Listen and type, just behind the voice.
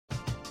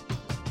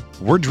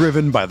We're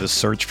driven by the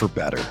search for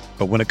better.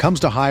 But when it comes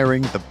to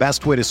hiring, the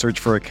best way to search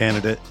for a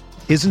candidate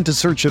isn't to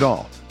search at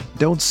all.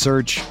 Don't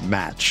search,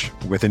 match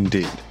with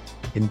Indeed.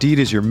 Indeed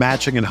is your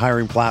matching and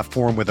hiring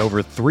platform with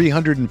over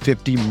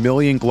 350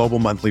 million global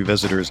monthly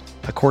visitors,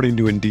 according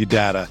to Indeed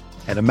data,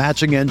 and a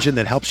matching engine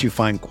that helps you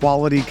find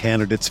quality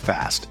candidates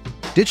fast.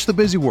 Ditch the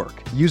busy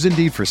work. Use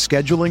Indeed for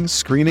scheduling,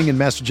 screening, and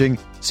messaging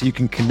so you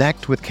can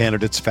connect with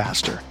candidates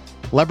faster.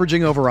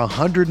 Leveraging over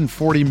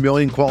 140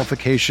 million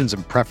qualifications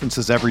and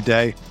preferences every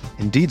day,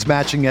 Indeed's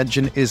matching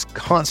engine is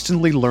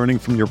constantly learning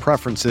from your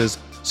preferences,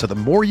 so the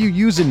more you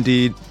use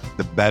Indeed,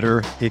 the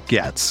better it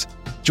gets.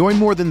 Join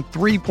more than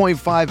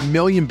 3.5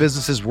 million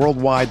businesses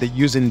worldwide that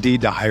use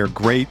Indeed to hire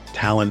great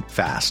talent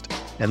fast.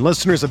 And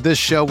listeners of this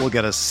show will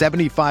get a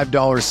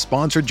 $75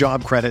 sponsored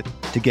job credit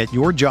to get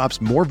your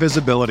jobs more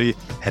visibility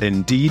at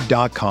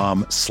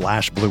Indeed.com/Blue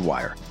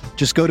Wire.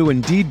 Just go to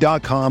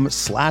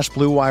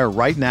Indeed.com/Blue Wire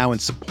right now and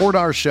support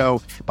our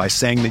show by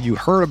saying that you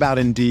heard about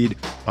Indeed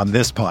on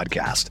this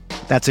podcast.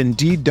 That's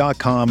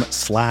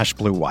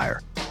Indeed.com/Blue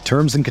Wire.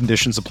 Terms and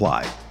conditions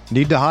apply.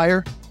 Need to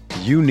hire?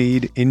 You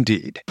need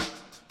Indeed.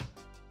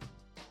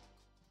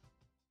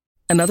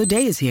 Another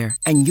day is here,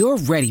 and you're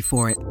ready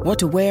for it. What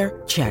to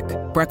wear? Check.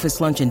 Breakfast,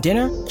 lunch, and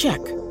dinner?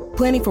 Check.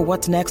 Planning for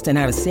what's next and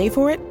how to save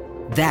for it?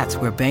 That's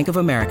where Bank of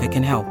America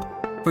can help.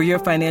 For your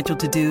financial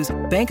to-dos,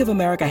 Bank of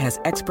America has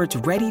experts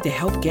ready to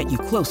help get you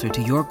closer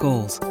to your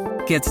goals.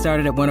 Get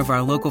started at one of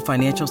our local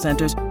financial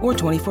centers or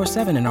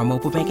 24/7 in our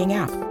mobile banking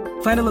app.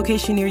 Find a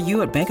location near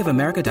you at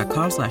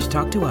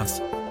bankofamerica.com/talktous.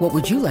 What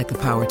would you like the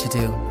power to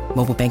do?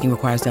 Mobile banking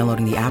requires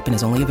downloading the app and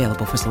is only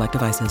available for select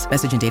devices.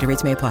 Message and data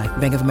rates may apply.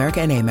 Bank of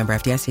America NA, member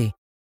FDIC.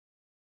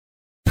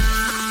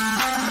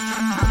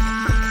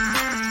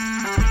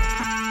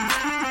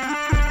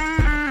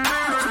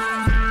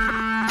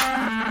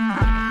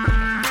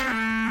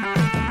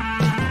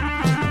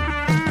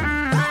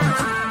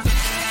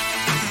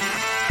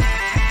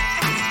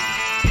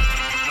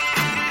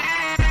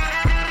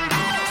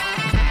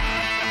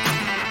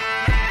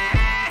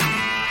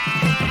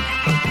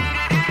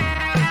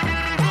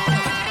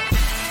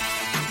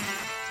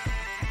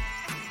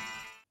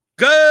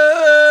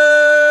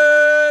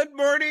 Good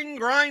morning,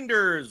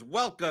 Grinders.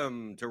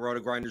 Welcome to Roto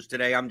Grinders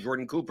Today. I'm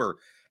Jordan Cooper,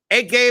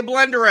 a.k.a.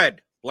 BlenderEd,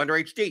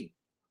 Blender HD.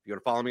 If you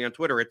want to follow me on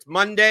Twitter, it's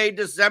Monday,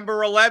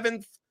 December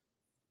 11th.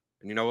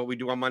 And you know what we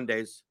do on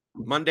Mondays?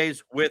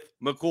 Mondays with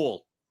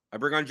McCool. I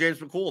bring on James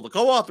McCool, the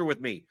co-author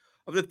with me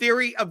of The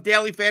Theory of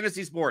Daily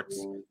Fantasy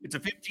Sports. It's a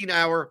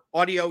 15-hour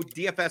audio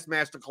DFS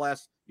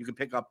masterclass you can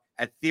pick up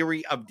at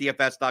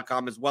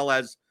theoryofdfs.com, as well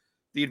as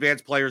the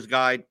Advanced Player's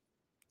Guide.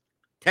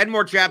 10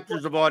 more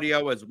chapters of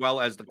audio, as well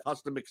as the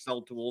custom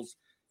Excel tools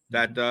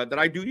that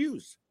I do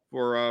use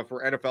for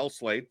NFL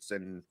slates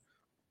and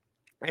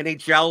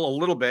NHL a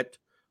little bit,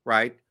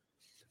 right?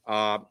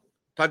 Tons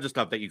of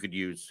stuff that you could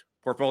use.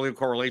 Portfolio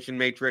correlation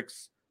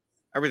matrix,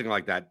 everything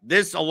like that.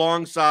 This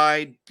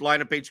alongside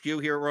Lineup HQ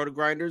here at Roto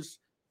Grinders.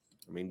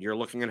 I mean, you're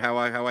looking at how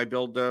I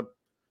build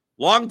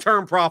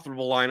long-term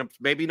profitable lineups,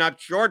 maybe not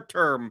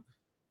short-term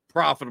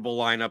profitable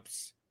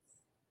lineups.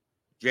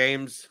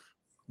 James.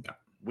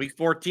 Week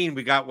 14,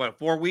 we got,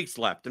 4 weeks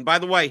left. And by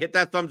the way, hit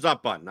that thumbs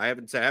up button. I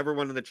haven't said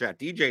everyone in the chat.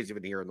 DJ's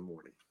even here in the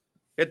morning.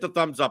 Hit the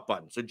thumbs up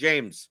button. So,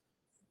 James,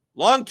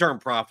 long-term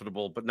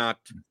profitable, but not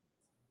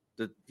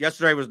 –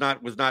 yesterday was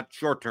not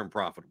short-term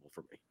profitable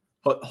for me.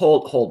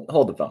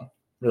 Hold the phone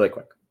really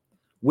quick.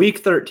 Week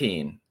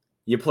 13,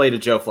 you played a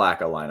Joe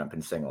Flacco lineup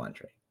in single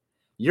entry.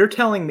 You're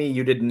telling me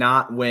you did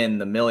not win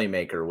the Millie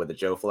Maker with a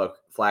Joe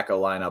Flacco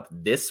lineup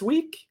this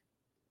week?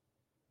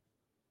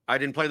 I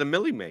didn't play the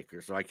Millie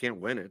Maker, so I can't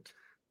win it.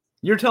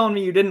 You're telling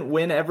me you didn't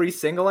win every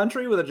single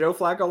entry with a Joe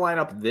Flacco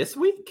lineup this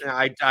week?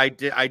 I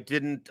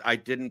didn't.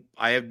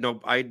 I had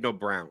no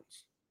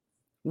Browns.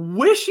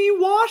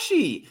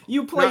 Wishy-washy.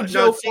 You played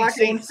Joe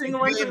Flacco in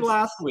single entry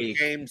last week.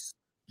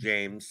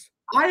 James.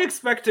 I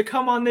expect to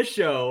come on this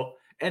show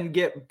and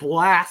get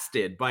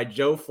blasted by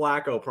Joe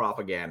Flacco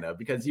propaganda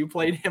because you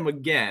played him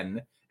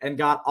again and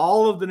got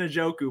all of the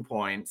Njoku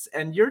points.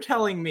 And you're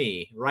telling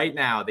me right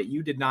now that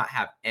you did not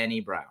have any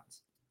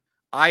Browns.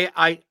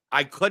 I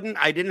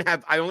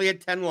only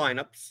had 10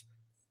 lineups.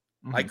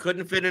 Mm-hmm. I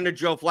couldn't fit in a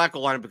Joe Flacco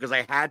lineup because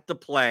I had to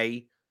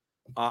play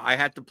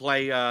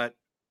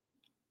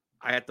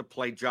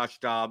Josh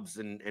Dobbs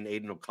and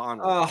Aiden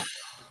O'Connell.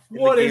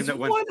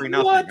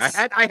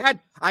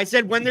 I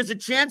said when there's a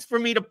chance for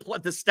me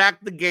to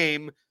stack the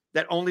game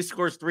that only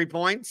scores 3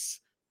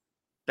 points,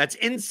 that's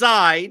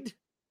inside.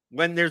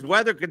 When there's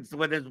weather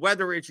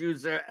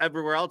issues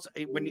everywhere else,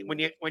 when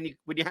you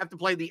have to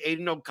play the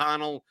Aiden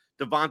O'Connell,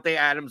 Devontae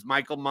Adams,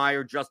 Michael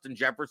Mayer, Justin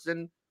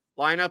Jefferson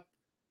lineup,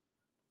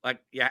 I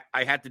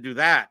had to do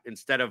that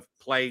instead of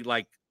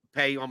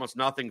pay almost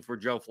nothing for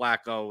Joe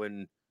Flacco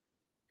and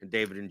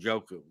David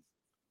Njoku.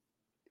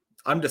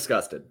 I'm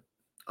disgusted.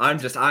 I'm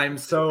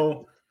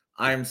so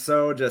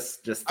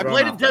just. I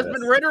played a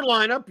Desmond Ridder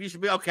lineup. You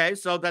should be okay.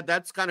 So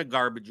that's kind of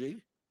garbagey.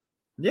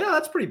 Yeah,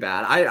 that's pretty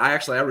bad.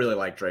 I really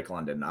like Drake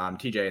London.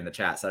 TJ in the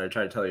chat said I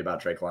tried to tell you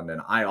about Drake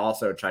London. I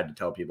also tried to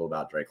tell people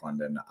about Drake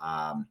London.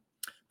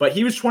 But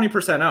he was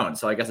 20% owned,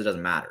 so I guess it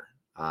doesn't matter.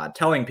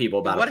 Telling people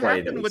about what a play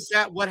happened with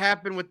that? What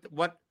happened with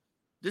what?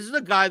 This is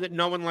a guy that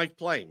no one likes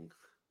playing.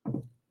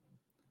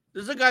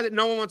 This is a guy that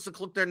no one wants to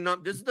click their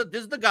num. This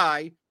is the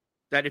guy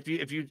that if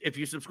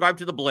you subscribe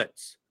to the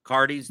Blitz,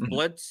 Cardi's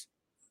Blitz,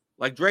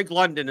 like Drake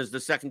London is the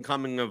second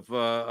coming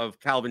of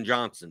Calvin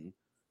Johnson,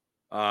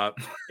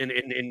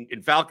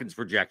 in Falcons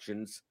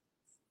projections.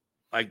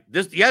 Like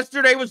this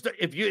yesterday was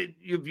if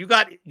you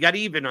got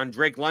even on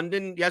Drake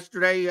London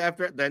yesterday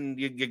after, then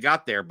you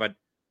got there. But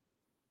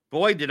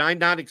boy, did I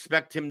not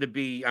expect him to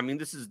be. I mean,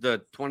 this is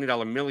the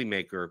 $20 Millie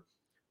Maker.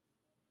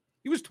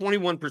 He was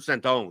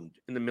 21% owned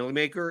in the Millie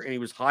Maker, and he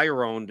was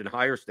higher owned in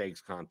higher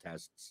stakes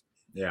contests.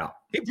 Yeah,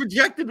 he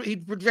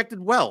projected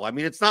well. I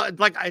mean, it's not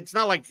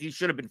like he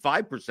should have been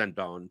 5%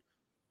 owned,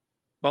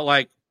 but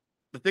like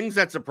the things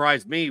that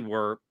surprised me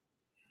were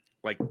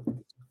like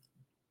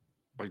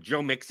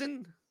Joe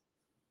Mixon.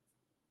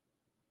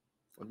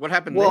 Like, what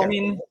happened? Well, there? I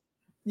mean,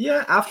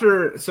 yeah.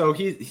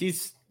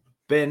 He's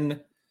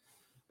been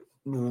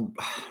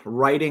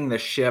righting the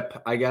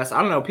ship, I guess.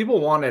 I don't know.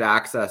 People wanted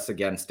access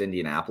against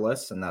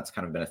Indianapolis, and that's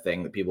kind of been a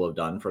thing that people have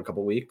done for a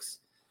couple of weeks.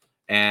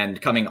 And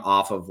coming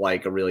off of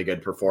like a really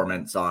good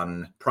performance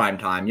on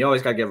primetime, you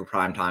always got to give a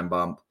primetime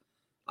bump.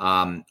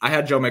 I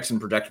had Joe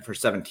Mixon projected for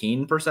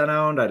 17%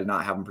 owned. I did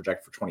not have him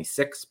projected for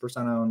 26%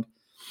 owned.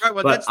 Right.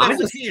 Well, that's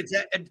the key.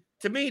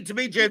 To me,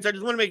 James, I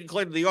just want to make it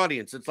clear to the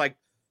audience. It's like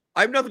I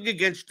have nothing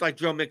against like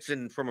Joe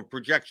Mixon from a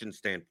projection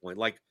standpoint.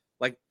 Like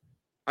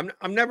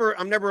I'm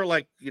never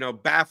like,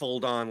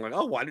 baffled on like,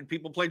 oh, why did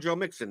people play Joe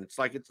Mixon? It's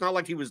like, it's not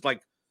like he was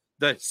like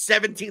the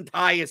 17th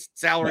highest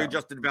salary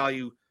adjusted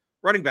value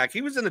running back.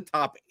 He was in the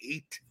top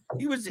 8.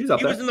 He was in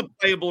the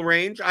playable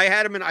range.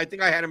 I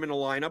think I had him in a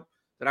lineup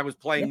that I was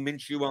playing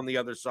Minshew on the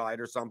other side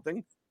or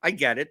something. I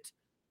get it.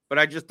 But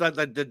I just thought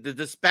that the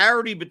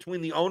disparity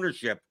between the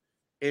ownership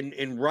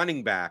in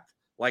running back,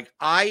 like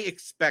I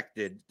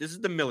expected, this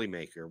is the Millie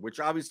Maker, which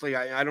obviously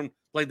I don't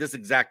play this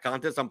exact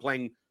contest. I'm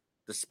playing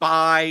the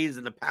spies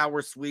and the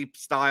power sweep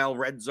style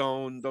red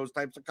zone, those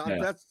types of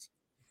contests.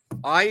 Yeah.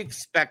 I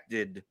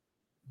expected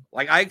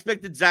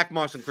Zach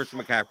Moss and Christian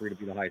McCaffrey to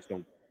be the highest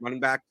running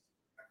back,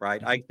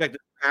 right? I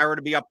expected Kamara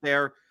to be up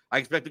there. I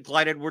expected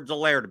Clyde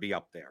Edwards-Helaire to be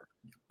up there.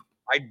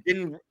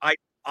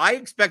 I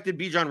expected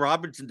Bijan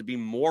Robinson to be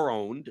more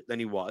owned than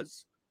he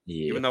was,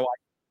 even though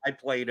I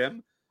played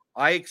him.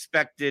 I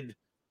expected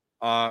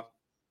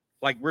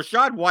like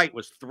Rachaad White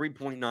was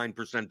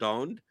 3.9%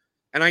 owned,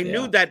 and I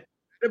knew that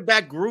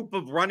group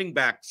of running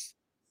backs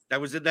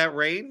that was in that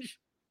range,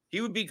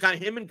 he would be kind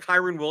of him and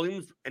Kyron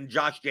Williams and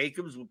Josh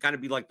Jacobs would kind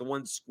of be like the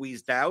ones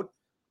squeezed out.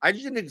 I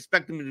just didn't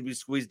expect him to be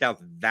squeezed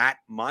out that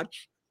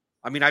much.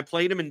 I mean, I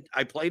played him in 2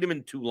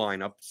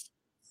 lineups.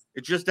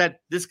 It's just that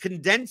this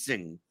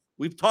condensing,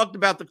 we've talked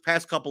about the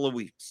past couple of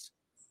weeks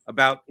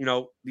about,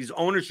 these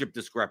ownership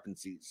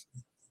discrepancies.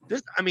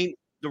 The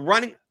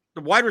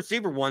wide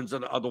receiver ones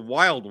are the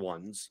wild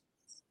ones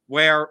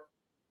where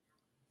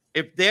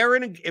here's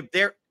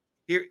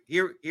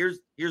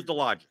the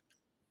logic.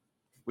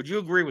 Would you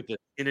agree with this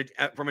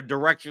from a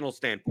directional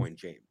standpoint,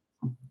 James?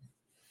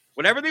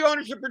 Whatever the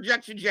ownership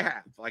projections you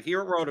have, like here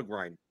at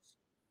RotoGrinders,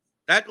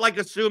 that like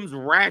assumes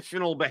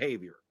rational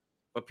behavior,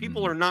 but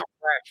people are not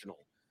rational.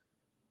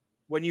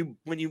 When you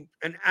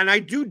and I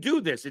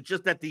do this, it's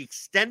just that the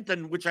extent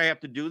in which I have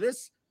to do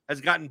this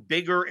has gotten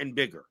bigger and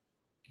bigger.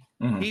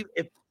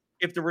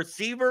 If the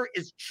receiver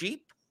is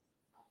cheap,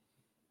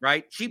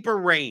 right, cheaper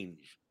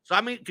range. So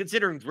I'm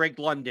considering Drake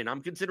London.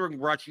 I'm considering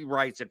Rashee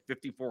Rice at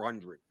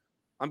 5,400.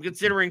 I'm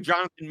considering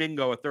Jonathan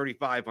Mingo at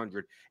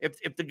 3,500.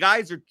 If the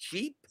guys are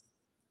cheap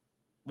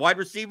wide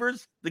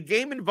receivers, the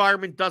game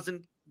environment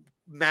doesn't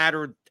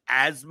matter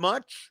as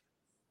much,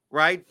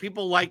 right?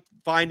 People like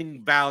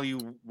finding value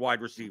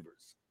wide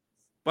receivers.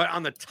 But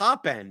on the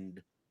top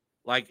end,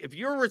 like if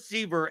you're a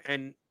receiver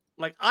and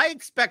like I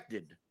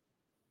expected,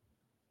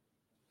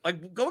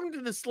 like going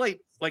to the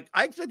slate, like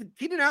I expected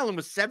Keenan Allen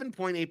was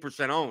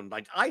 7.8% owned.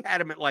 Like I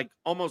had him at like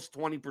almost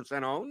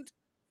 20% owned,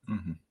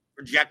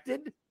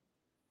 projected.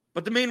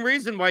 But the main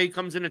reason why he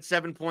comes in at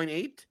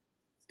 7.8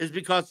 is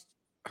because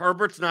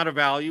Herbert's not a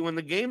value and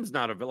the game's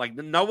not a value. Like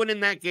no one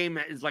in that game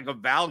is like a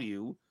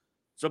value.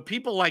 So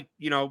people like,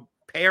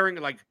 pairing,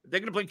 like they're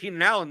going to play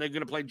Keenan Allen, they're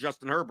going to play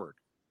Justin Herbert.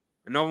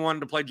 And no one wanted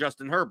to play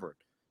Justin Herbert.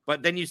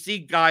 But then you see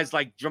guys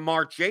like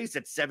Jamar Chase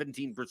at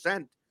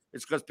 17%.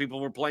 It's because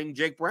people were playing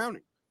Jake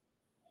Browning.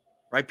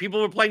 Right? People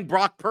were playing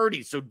Brock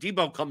Purdy. So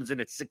Debo comes in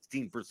at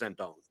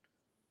 16% owned.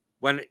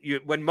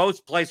 When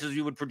most places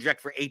you would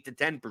project for 8 to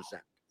 10%.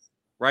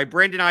 Right?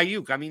 Brandon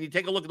Ayuk. I mean, you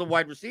take a look at the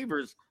wide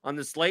receivers on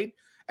the slate.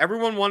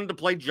 Everyone wanted to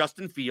play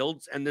Justin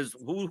Fields. And there's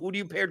who do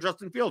you pair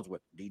Justin Fields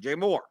with? DJ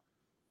Moore.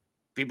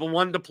 People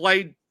wanted to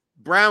play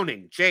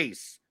Browning,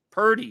 Chase,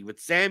 Purdy with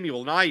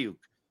Samuel and Ayuk.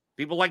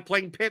 People like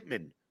playing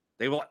Pittman.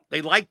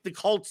 They like the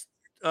Colts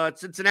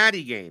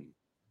Cincinnati game,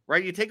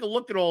 right? You take a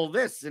look at all of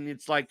this, and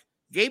it's like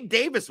Gabe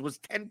Davis was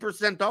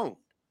 10% owned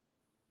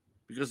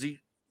because he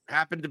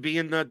happened to be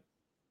in the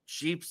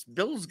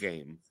Chiefs-Bills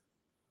game.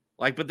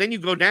 Like, but then you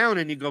go down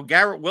and you go,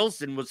 Garrett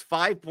Wilson was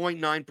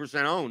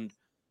 5.9% owned.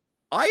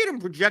 I had him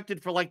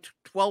projected for like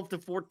 12 to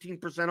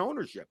 14%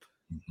 ownership.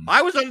 Mm-hmm.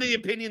 I was under the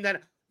opinion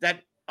that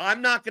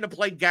I'm not going to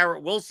play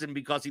Garrett Wilson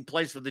because he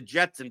plays for the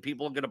Jets and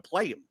people are going to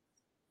play him.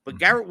 But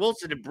Garrett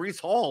Wilson and Breece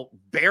Hall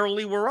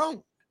barely were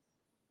owned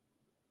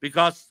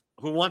because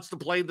who wants to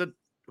play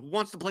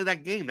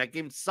that game? That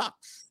game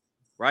sucks,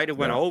 right? It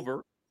went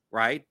over,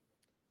 right?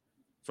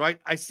 So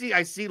I see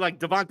like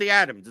Devontae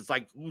Adams. It's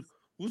like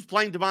who's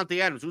playing Devontae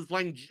Adams? Who's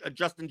playing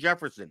Justin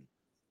Jefferson?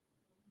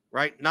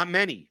 Right? Not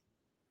many.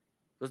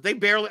 Because they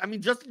barely. I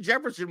mean, Justin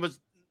Jefferson was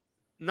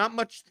not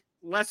much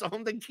less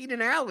owned than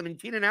Keenan Allen, and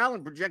Keenan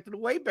Allen projected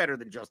way better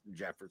than Justin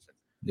Jefferson.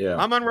 Yeah,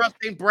 I'm on Russ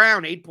St.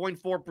 Brown,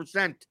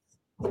 8.4%.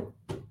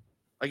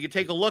 Like you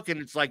take a look,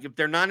 and it's like if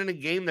they're not in a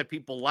game that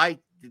people like,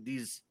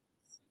 these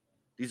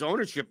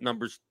ownership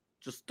numbers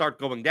just start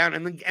going down.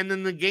 And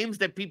then the games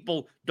that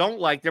people don't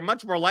like, they're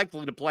much more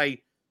likely to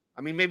play.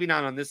 I mean, maybe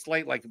not on this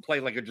slate, like to play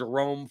like a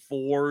Jerome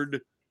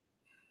Ford.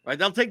 Right?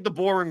 They'll take the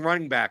boring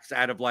running backs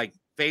out of like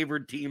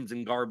favored teams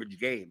in garbage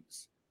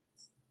games.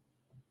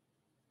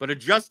 But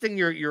adjusting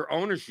your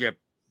ownership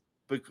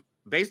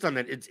based on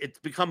that, it's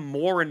become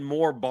more and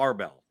more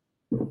barbell.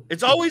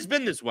 It's always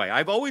been this way.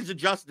 I've always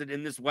adjusted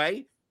in this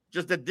way,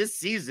 just that this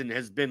season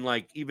has been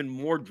like even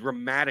more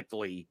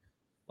dramatically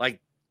like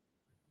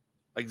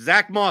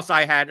Zach Moss.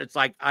 I had it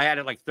like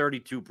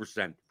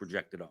 32%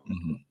 projected on.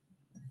 Mm-hmm.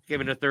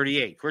 Gave it a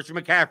 38. Christian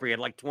McCaffrey had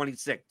like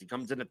 26. He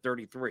comes in at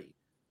 33.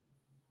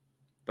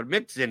 But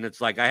Mixon,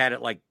 it's like I had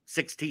it like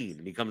 16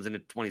 and he comes in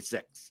at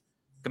 26.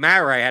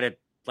 Kamara, I had it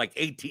like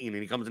 18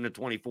 and he comes in at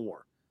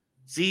 24.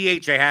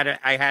 CH, I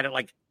had it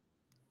like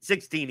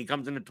 16. He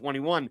comes in at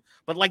 21.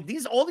 But like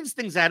all these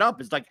things add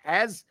up. It's like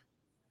as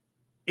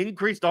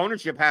increased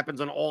ownership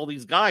happens on all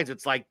these guys,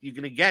 it's like you're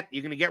gonna get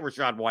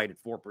Rashad White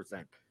at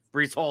 4%,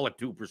 Breece Hall at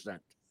 2%,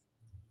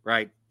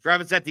 right?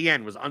 Travis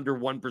Etienne was under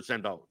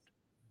 1% owned,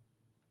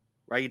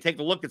 right? You take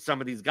a look at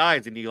some of these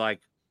guys and you like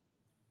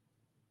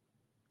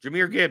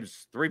Jahmyr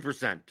Gibbs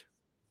 3%,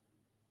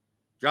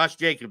 Josh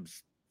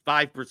Jacobs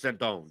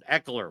 5% owned,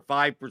 Eckler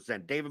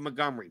 5%, David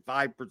Montgomery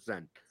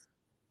 5%.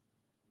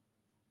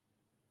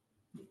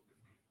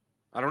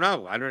 I don't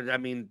know. I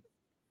mean,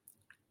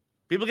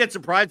 people get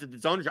surprised at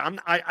this ownership.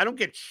 I don't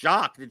get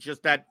shocked. It's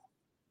just that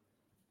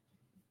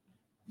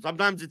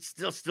sometimes it's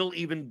still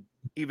even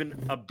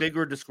a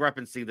bigger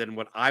discrepancy than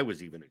what I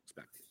was even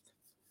expecting.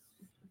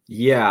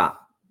 Yeah,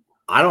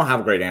 I don't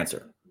have a great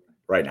answer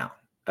right now.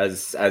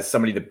 As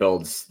somebody that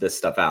builds this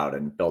stuff out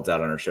and builds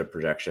out ownership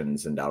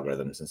projections and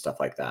algorithms and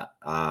stuff like that.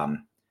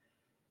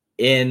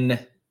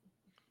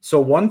 So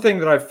one thing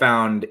that I've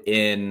found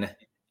in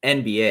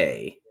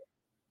NBA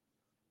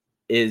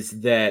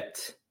is that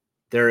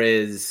there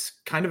is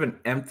kind of an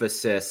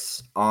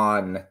emphasis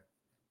on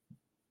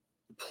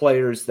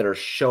players that are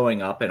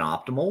showing up in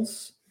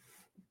optimals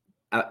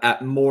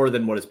at more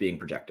than what is being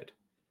projected.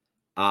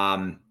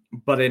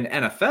 But in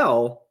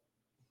NFL,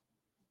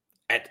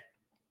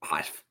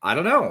 I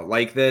don't know.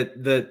 Like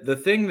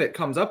the thing that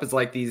comes up is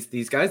like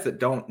these guys that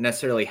don't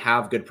necessarily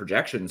have good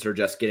projections are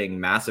just getting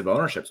massive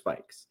ownership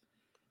spikes.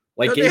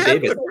 Like Gabe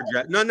Davis.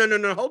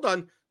 No. Hold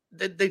on.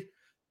 They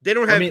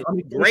don't have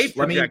great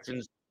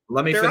projections.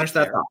 Let me finish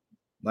that thought.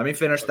 Let me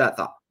finish that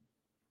thought.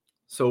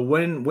 So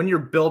when you're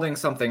building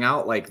something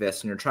out like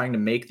this and you're trying to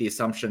make the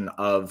assumption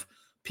of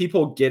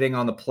people getting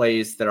on the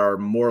plays that are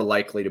more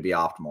likely to be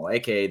optimal,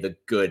 aka the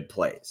good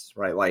plays,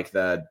 right? Like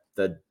the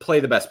play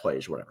the best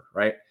plays, whatever,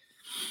 right?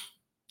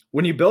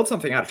 When you build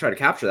something out to try to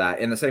capture that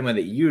in the same way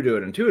that you do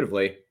it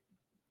intuitively,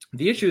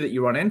 the issue that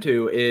you run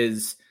into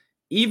is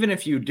even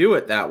if you do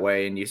it that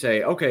way and you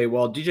say, okay,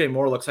 well, DJ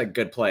Moore looks like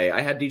good play. I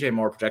had DJ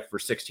Moore projected for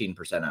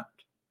 16% out,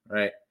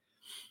 right?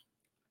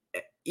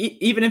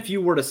 Even if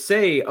you were to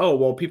say, oh,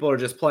 well, people are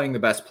just playing the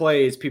best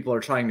plays, people are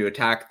trying to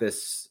attack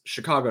this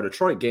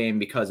Chicago-Detroit game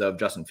because of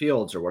Justin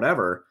Fields or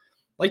whatever,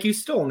 like you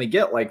still only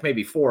get like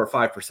maybe 4 or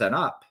 5%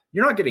 up.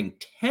 You're not getting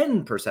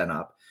 10%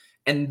 up.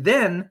 And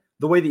then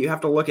the way that you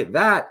have to look at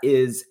that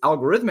is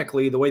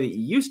algorithmically, the way that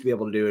you used to be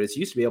able to do it is you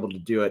used to be able to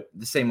do it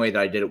the same way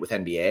that I did it with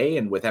NBA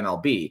and with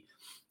MLB,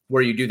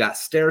 where you do that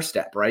stair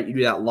step, right? You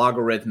do that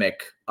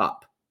logarithmic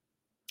up.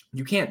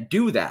 You can't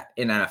do that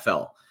in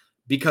NFL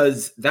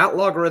because that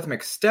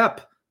logarithmic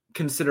step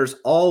considers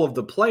all of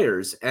the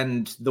players,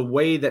 and the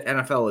way that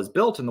NFL is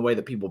built and the way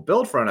that people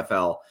build for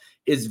NFL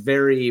is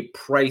very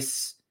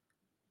price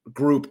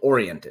group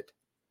oriented.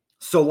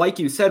 So like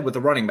you said with the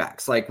running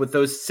backs, like with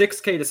those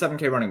 6K to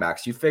 7K running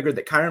backs, you figured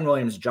that Kyren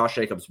Williams, Josh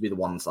Jacobs would be the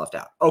one that's left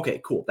out. Okay,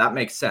 cool. That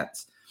makes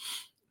sense.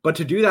 But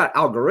to do that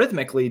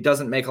algorithmically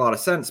doesn't make a lot of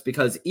sense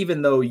because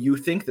even though you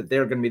think that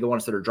they're going to be the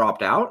ones that are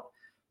dropped out,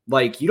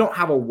 like you don't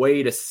have a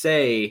way to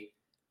say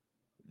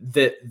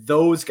that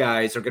those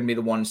guys are going to be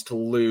the ones to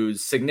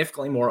lose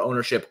significantly more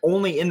ownership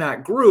only in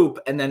that group.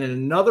 And then in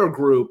another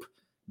group,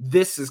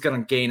 this is going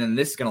to gain and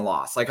this is going to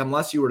lose. Like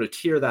unless you were to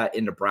tier that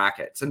into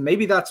brackets, and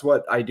maybe that's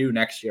what I do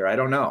next year. I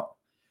don't know.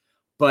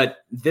 But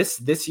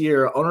this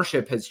year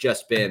ownership has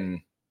just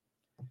been,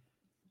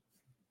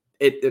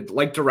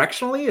 like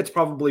directionally, it's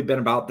probably been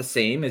about the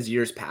same as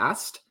years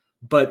past.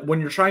 But when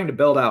you're trying to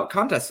build out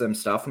contest sim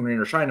stuff, and when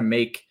you're trying to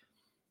make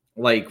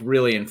like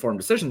really informed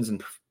decisions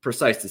and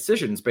precise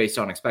decisions based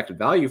on expected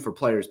value for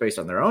players based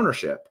on their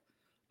ownership,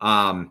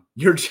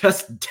 you're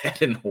just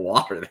dead in the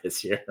water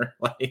this year.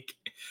 Like,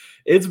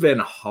 it's been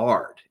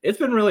hard. It's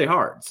been really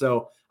hard.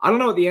 So I don't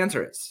know what the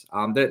answer is.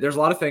 There's a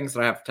lot of things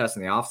that I have to test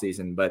in the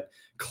offseason, but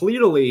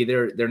clearly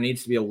there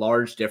needs to be a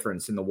large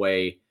difference in the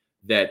way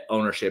that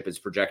ownership is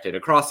projected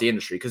across the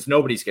industry, because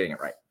nobody's getting it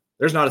right.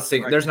 There's not a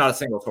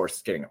single source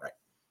that's getting it right.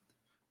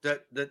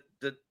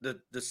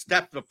 The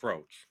step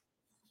approach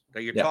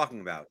that you're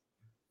talking about,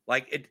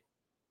 like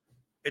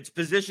it's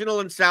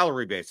positional and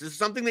salary based. This is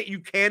something that you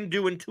can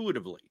do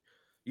intuitively.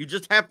 You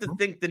just have to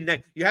think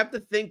you have to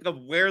think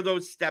of where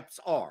those steps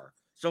are.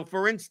 So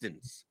for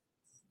instance,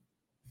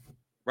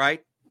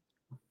 right?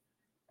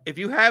 If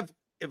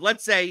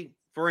let's say,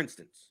 for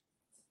instance,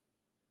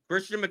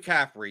 Christian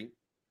McCaffrey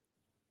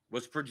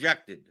was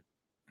projected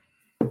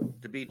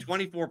to be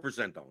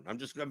 24% owned. I'm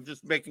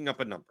just making up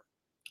a number.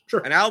 Sure.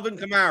 And Alvin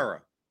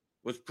Kamara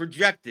was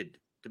projected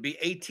to be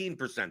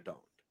 18% owned.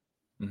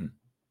 Mm-hmm.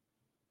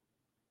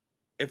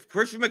 If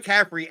Christian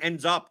McCaffrey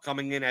ends up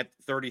coming in at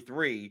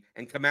 33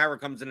 and Kamara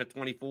comes in at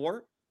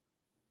 24,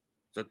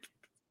 so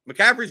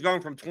McCaffrey's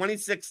going from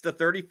 26 to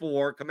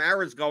 34,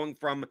 Kamara's going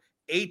from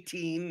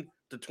 18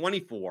 to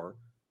 24.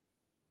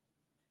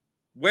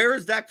 Where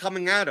is that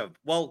coming out of?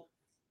 Well,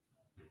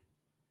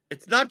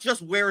 it's not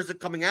just where is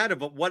it coming out of,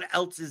 but what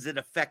else is it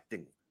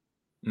affecting?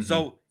 Mm-hmm.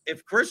 So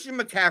if Christian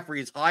McCaffrey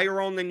is higher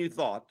owned than you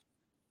thought,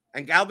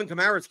 and Alvin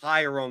Kamara is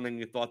higher owned than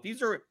you thought,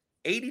 these are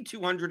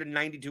 $8,200 and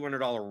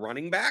 $9,200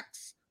 running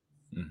backs.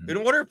 Mm-hmm. In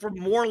order for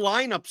more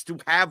lineups to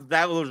have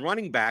those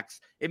running backs,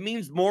 it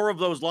means more of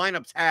those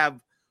lineups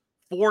have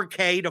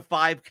 4K to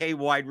 5K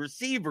wide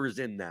receivers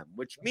in them,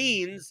 which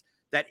means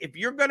that if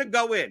you're going to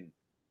go in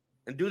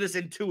and do this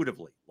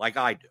intuitively, like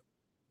I do,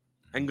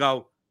 and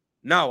go,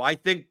 no, I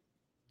think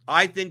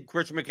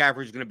Christian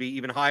McCaffrey is going to be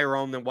even higher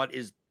owned than what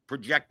is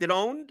projected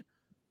owned.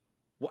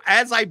 Well,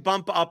 as I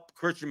bump up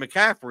Christian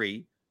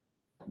McCaffrey,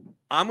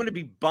 I'm going to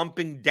be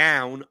bumping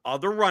down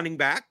other running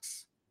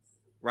backs,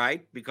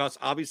 right? Because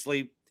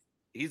obviously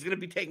he's going to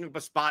be taking up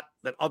a spot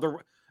that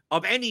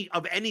of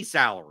any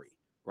salary,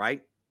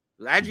 right?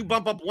 As you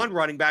bump up one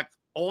running back,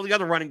 all the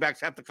other running backs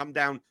have to come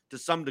down to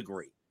some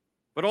degree.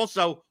 But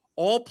also,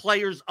 all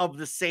players of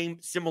the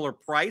similar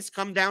price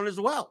come down as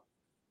well,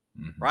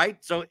 right?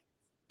 So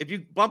if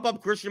you bump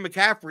up Christian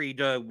McCaffrey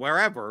to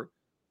wherever,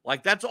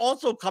 like that's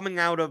also coming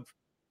out of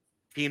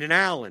Keenan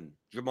Allen,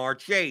 Jamar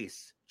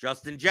Chase,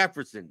 Justin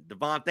Jefferson,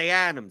 Devontae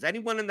Adams,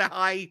 anyone in the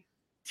high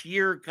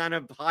tier, kind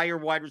of higher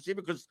wide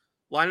receiver, because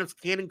lineups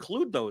can't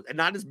include those, and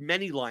not as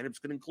many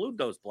lineups can include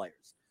those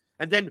players.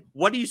 And then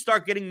what do you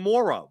start getting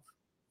more of?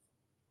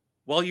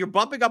 Well, you're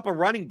bumping up a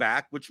running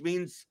back, which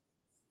means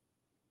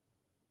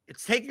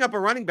it's taking up a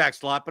running back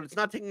slot, but it's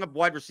not taking up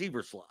wide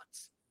receiver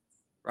slots,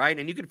 right?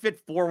 And you can fit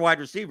 4 wide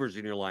receivers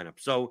in your lineup.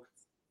 So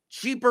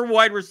cheaper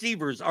wide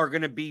receivers are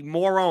going to be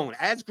more owned.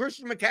 As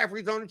Christian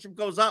McCaffrey's ownership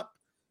goes up,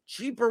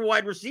 cheaper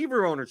wide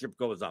receiver ownership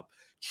goes up.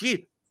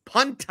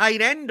 Punt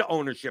tight end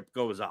ownership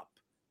goes up,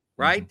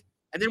 right?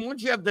 Mm-hmm. And then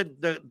once you have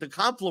the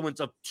confluence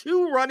of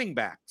 2 running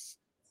backs,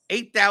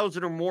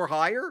 8,000 or more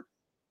higher,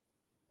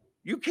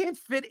 you can't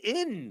fit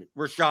in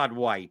Rashad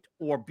White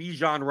or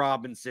Bijan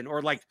Robinson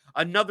or like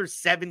another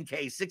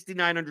 $7K,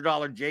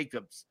 $6,900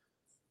 Jacobs,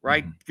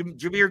 right? Mm-hmm.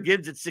 Jahmyr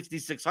Gibbs at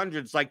 $6,600.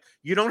 It's like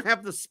you don't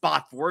have the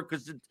spot for it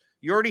because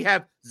you already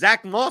have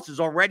Zach Moss is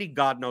already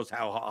God knows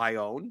how high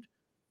owned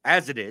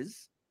as it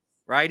is,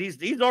 right?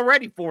 He's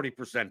already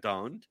 40%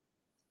 owned,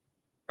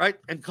 right?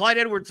 And Clyde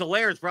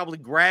Edwards-Helaire is probably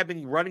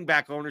grabbing running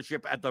back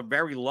ownership at the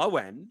very low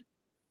end.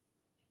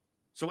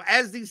 So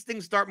as these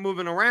things start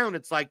moving around,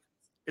 it's like,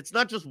 it's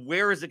not just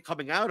where is it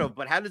coming out of,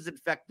 but how does it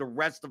affect the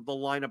rest of the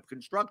lineup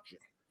construction?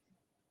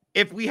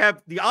 If we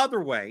have the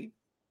other way,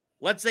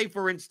 let's say,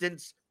 for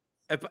instance,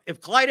 if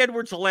Clyde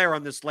Edwards-Helaire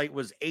on this slate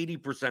was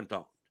 80%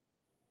 owned,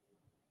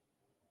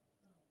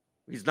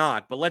 he's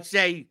not, but let's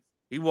say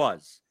he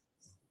was.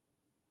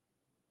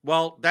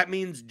 Well, that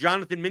means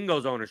Jonathan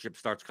Mingo's ownership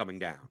starts coming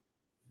down,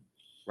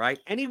 right?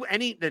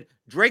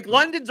 Drake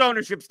London's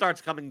ownership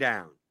starts coming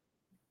down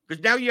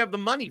because now you have the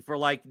money for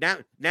like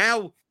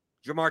now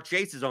Jamar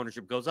Chase's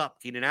ownership goes up.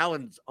 Keenan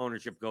Allen's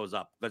ownership goes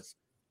up because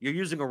you're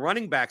using a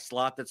running back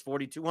slot that's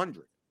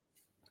 4,200.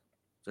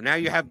 So now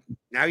you have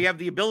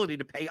the ability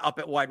to pay up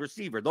at wide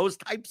receiver. Those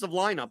types of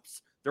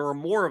lineups, there are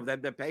more of them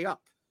that pay up.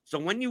 So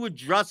when you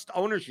adjust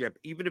ownership,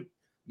 even if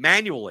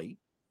manually,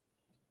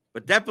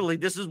 but definitely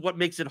this is what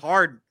makes it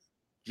hard,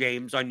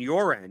 James, on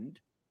your end,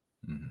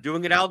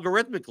 doing it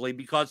algorithmically,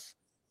 because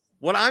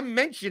what I'm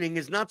mentioning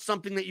is not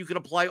something that you can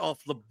apply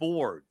off the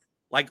board,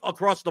 like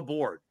across the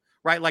board.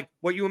 Right, like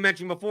what you were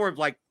mentioning before,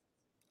 like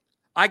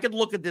I could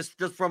look at this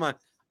just from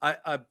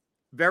a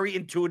very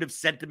intuitive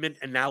sentiment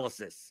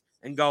analysis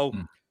and go,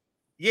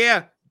 we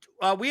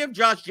have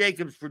Josh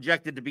Jacobs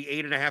projected to be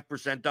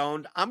 8.5%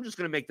 owned. I'm just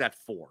going to make that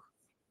 4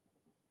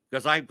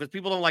 because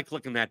people don't like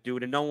clicking that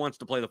dude, and no one wants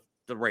to play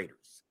the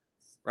Raiders,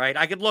 right?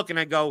 I could look and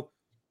I go,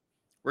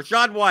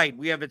 Rachaad White,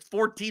 we have it's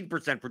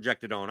 14%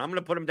 projected own. I'm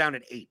going to put him down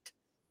at 8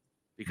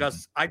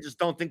 because I just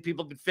don't think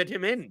people can fit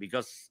him in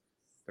because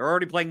they're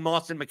already playing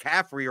Moss and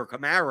McCaffrey or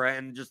Kamara,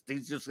 and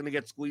he's just going to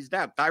get squeezed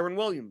out. Tyron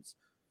Williams,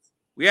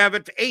 we have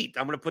it to 8.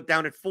 I'm going to put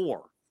down at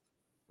 4,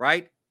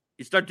 right?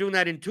 You start doing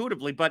that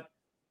intuitively, but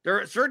there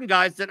are certain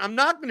guys that I'm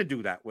not going to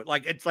do that with.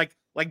 Like it's like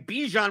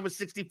Bijan was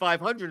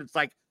 6,500. It's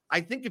like I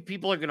think if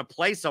people are going to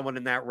play someone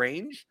in that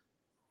range,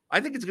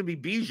 I think it's going to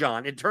be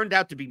Bijan. It turned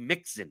out to be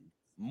Mixon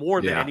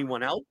more than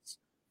anyone else,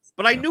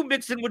 but I knew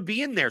Mixon would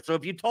be in there. So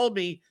if you told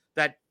me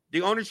that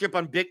the ownership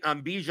on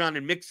Bijan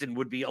and Mixon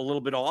would be a little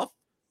bit off,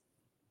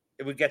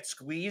 it would get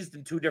squeezed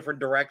in 2 different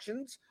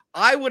directions,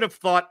 I would have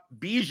thought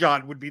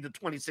Bijan would be the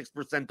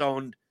 26%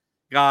 owned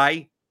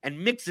guy and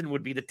Mixon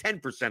would be the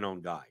 10%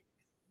 owned guy.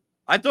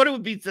 I thought it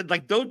would be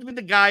like those would be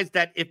the guys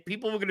that if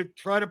people were going to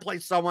try to play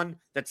someone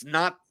that's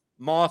not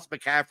Moss,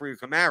 McCaffrey, or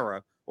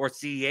Kamara or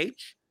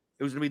CEH,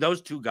 it was going to be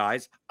those 2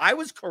 guys. I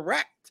was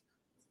correct,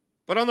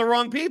 but on the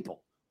wrong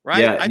people, right?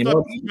 Yeah, I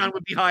thought Bijan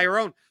would be higher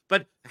owned,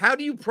 but how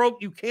do you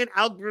you can't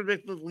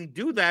algorithmically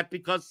do that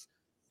because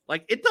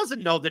like it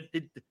doesn't know that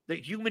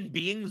human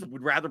beings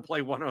would rather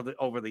play one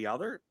over the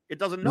other. It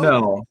doesn't know.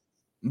 No,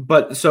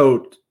 but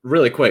so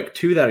really quick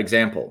to that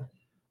example,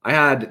 I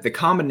had the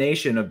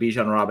combination of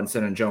Bijan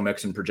Robinson and Joe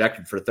Mixon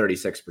projected for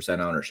 36%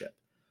 ownership.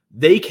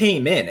 They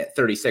came in at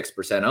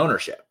 36%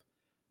 ownership,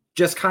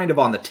 just kind of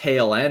on the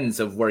tail ends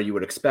of where you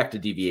would expect a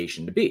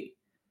deviation to be.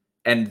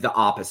 And the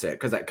opposite,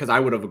 because I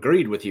would have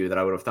agreed with you that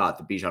I would have thought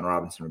that Bijan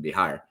Robinson would be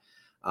higher.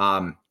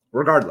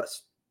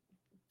 Regardless,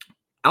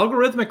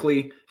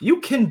 algorithmically,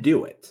 you can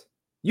do it.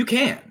 You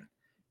can.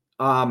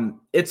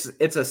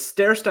 It's a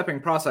stair-stepping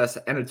process,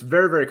 and it's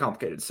very, very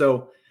complicated.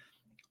 So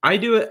I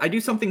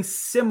do something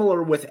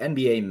similar with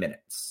NBA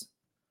minutes.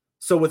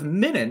 So with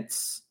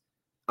minutes,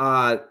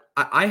 I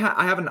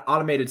have an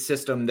automated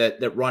system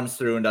that runs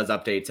through and does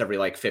updates every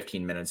like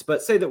 15 minutes.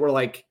 But say that we're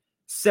like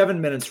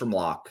 7 minutes from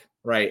lock,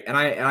 right? And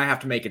I have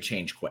to make a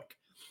change quick.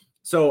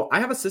 So I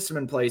have a system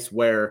in place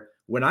where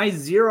when I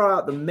zero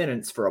out the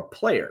minutes for a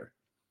player,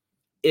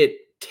 it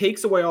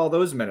takes away all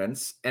those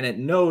minutes and it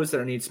knows that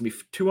there needs to be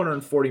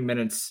 240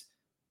 minutes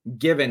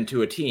given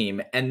to a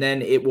team. And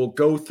then it will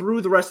go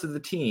through the rest of the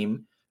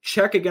team,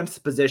 check against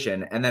the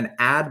position, and then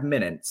add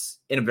minutes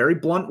in a very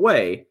blunt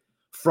way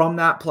from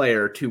that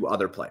player to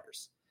other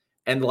players.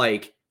 And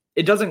like,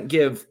 it doesn't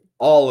give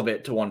all of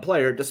it to one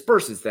player, it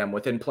disperses them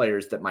within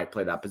players that might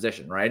play that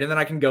position, right? And then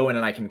I can go in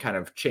and I can kind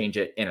of change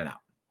it in and out.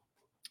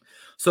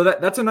 So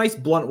that's a nice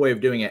blunt way of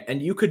doing it. And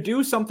you could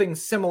do something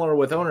similar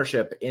with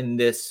ownership in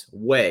this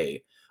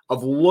way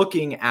of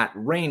looking at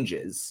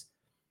ranges,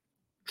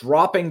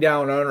 dropping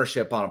down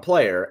ownership on a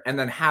player, and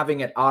then having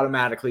it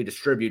automatically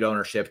distribute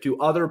ownership to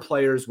other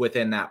players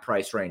within that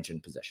price range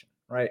and position,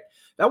 right?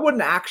 That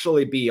wouldn't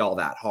actually be all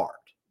that hard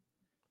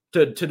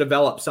to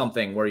develop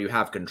something where you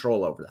have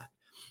control over that.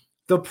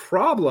 The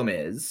problem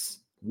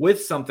is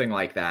with something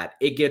like that,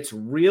 it gets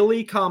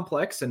really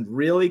complex and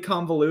really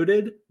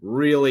convoluted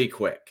really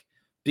quick.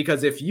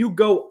 Because if you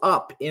go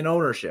up in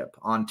ownership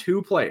on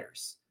 2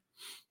 players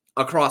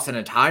across an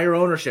entire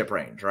ownership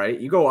range, right?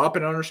 You go up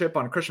in ownership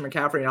on Christian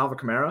McCaffrey and Alvin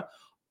Kamara,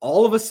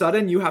 all of a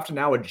sudden you have to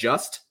now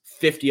adjust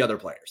 50 other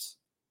players.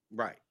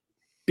 Right.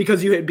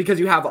 Because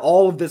you have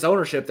all of this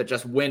ownership that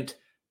just went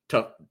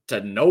to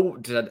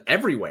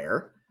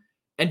everywhere,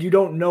 and you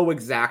don't know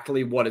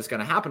exactly what is going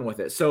to happen with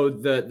it. So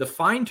the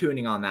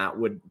fine-tuning on that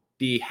would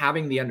be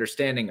having the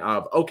understanding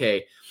of,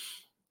 okay,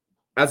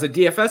 as a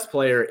DFS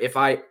player, if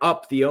I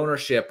up the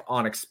ownership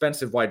on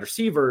expensive wide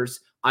receivers,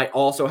 I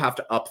also have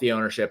to up the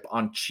ownership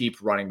on cheap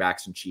running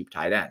backs and cheap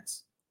tight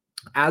ends.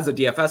 As a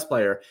DFS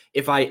player,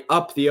 if I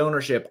up the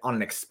ownership on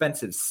an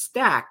expensive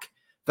stack,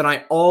 then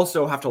I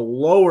also have to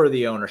lower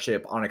the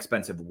ownership on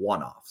expensive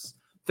one-offs,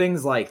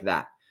 things like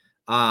that.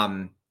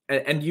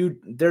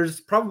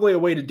 There's probably a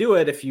way to do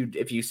it if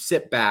you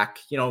sit back,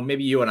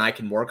 maybe you and I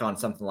can work on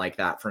something like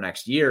that for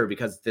next year,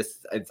 because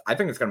I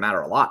think it's going to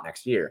matter a lot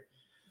next year.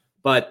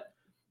 But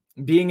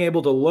being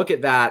able to look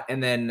at that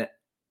and then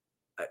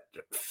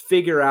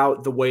figure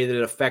out the way that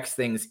it affects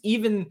things,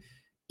 even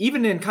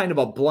in kind of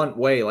a blunt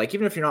way, like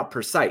even if you're not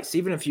precise,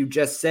 even if you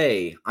just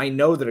say, I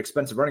know that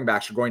expensive running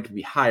backs are going to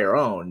be higher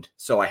owned,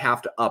 so I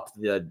have to up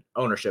the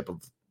ownership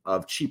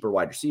of cheaper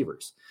wide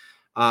receivers.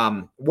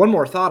 One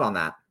more thought on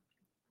that.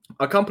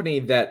 A company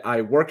that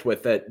I worked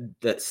with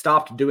that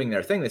stopped doing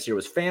their thing this year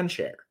was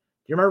Fanshare.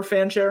 Do you remember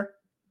Fanshare?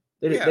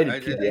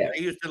 I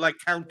used to like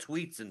count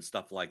tweets and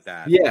stuff like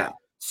that. Yeah.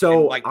 So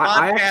and like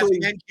I actually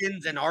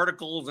mentions and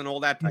articles and all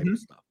that type of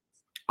stuff.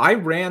 I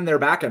ran their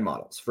backend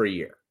models for a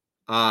year.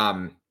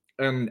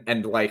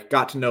 And like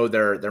got to know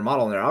their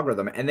model and their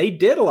algorithm. And they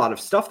did a lot of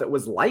stuff that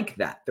was like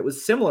that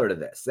was similar to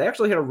this. They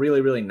actually had a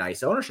really, really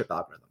nice ownership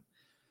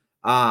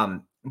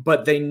algorithm.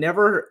 But they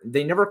never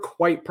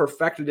quite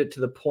perfected it to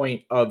the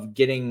point of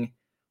getting,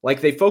 like,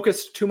 they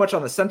focused too much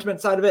on the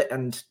sentiment side of it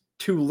and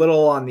too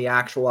little on the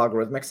actual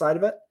algorithmic side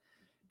of it.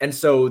 And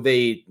so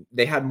they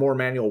had more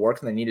manual work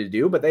than they needed to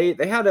do, but they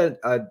had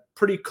a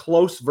pretty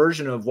close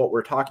version of what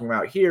we're talking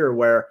about here,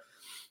 where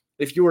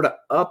if you were to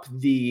up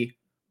the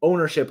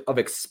ownership of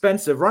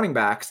expensive running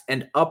backs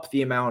and up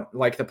the amount,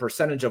 like the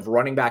percentage of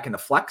running back in the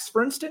flex,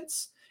 for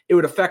instance, it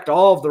would affect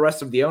all of the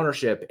rest of the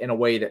ownership in a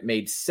way that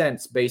made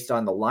sense based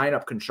on the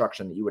lineup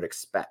construction that you would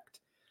expect.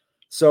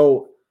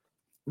 So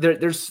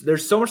there's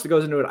so much that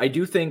goes into it. I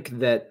do think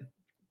that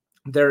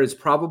there is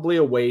probably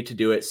a way to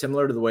do it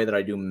similar to the way that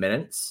I do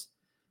minutes,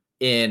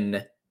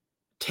 in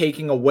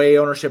taking away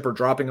ownership or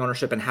dropping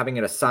ownership and having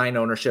it assign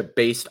ownership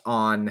based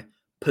on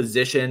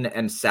position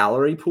and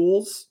salary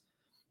pools.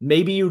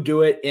 Maybe you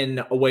do it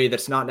in a way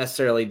that's not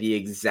necessarily the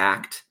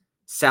exact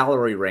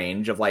salary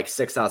range of like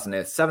 6,000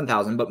 to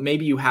 7,000, but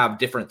maybe you have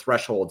different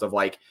thresholds of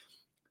like,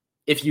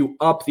 if you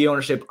up the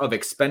ownership of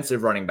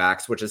expensive running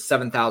backs, which is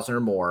 7,000 or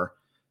more,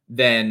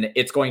 then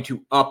it's going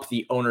to up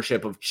the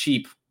ownership of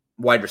cheap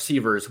wide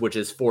receivers, which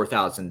is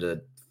 4,000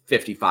 to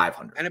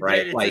 5,500. And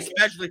right? it's like,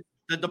 especially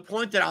the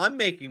point that I'm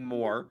making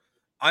more.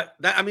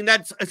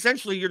 That's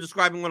essentially, you're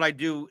describing what I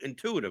do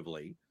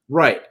intuitively.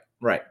 Right.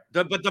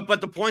 But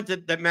the point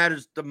that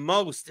matters the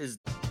most is,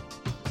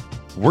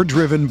 We're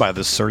driven by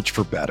the search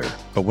for better.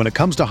 But when it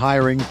comes to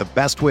hiring, the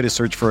best way to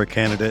search for a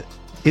candidate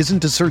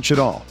isn't to search at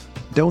all.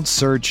 Don't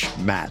search,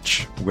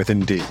 match with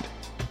Indeed.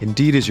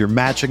 Indeed is your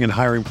matching and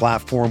hiring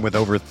platform with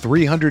over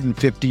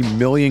 350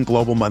 million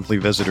global monthly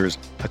visitors,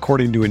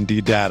 according to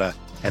Indeed data,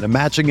 and a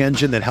matching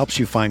engine that helps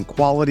you find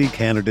quality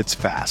candidates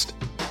fast.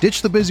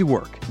 Ditch the busy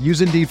work.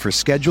 Use Indeed for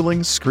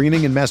scheduling,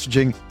 screening, and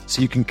messaging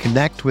so you can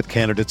connect with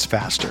candidates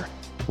faster.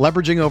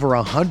 Leveraging over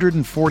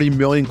 140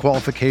 million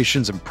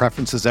qualifications and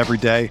preferences every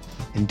day,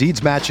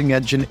 Indeed's matching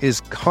engine is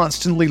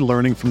constantly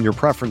learning from your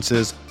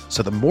preferences,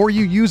 so the more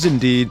you use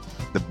Indeed,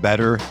 the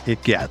better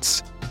it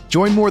gets.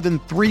 Join more than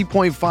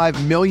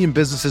 3.5 million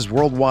businesses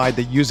worldwide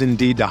that use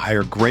Indeed to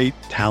hire great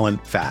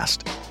talent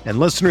fast. And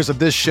listeners of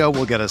this show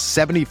will get a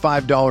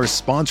 $75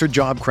 sponsored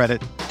job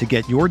credit to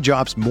get your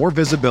jobs more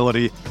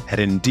visibility at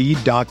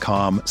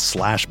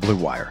Indeed.com/Blue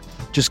Wire.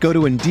 Just go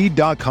to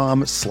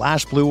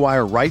Indeed.com/Blue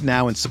Wire right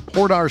now and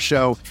support our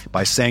show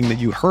by saying that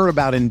you heard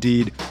about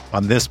Indeed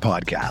on this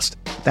podcast.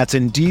 That's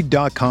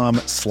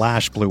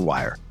Indeed.com/Blue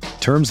Wire.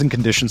 Terms and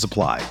conditions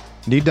apply.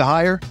 Need to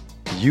hire?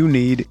 You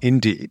need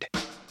Indeed.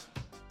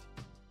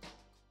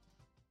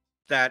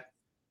 that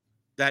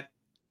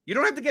you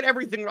don't have to get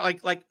everything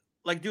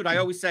like, dude, I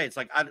always say, it's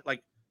like,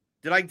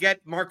 did I get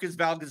Marcus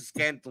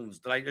Valdes-Scantlin's?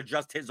 Did I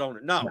adjust his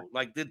owner? No.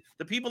 Like,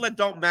 the people that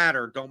don't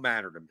matter to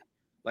me.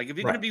 Like, if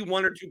you're going to be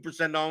 1 or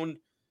 2% owned,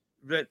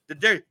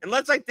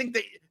 unless I think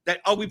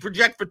that we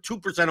project for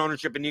 2%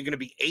 ownership and you're going to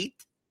be 8,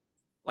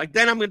 like,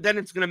 then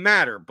it's going to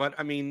matter. But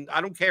I mean,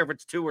 I don't care if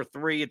it's 2 or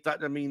 3. It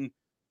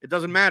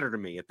doesn't matter to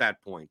me at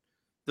that point.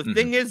 The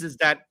thing is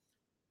that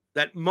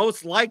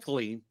most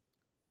likely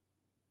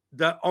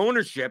the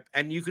ownership,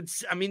 and you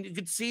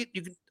see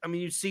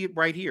it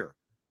right here.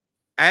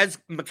 As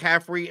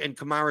McCaffrey and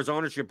Kamara's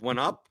ownership went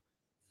up,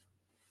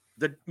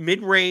 the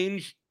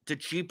mid-range to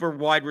cheaper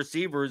wide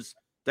receivers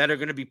that are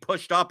going to be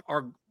pushed up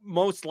are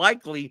most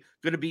likely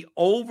going to be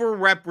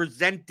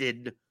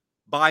overrepresented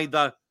by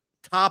the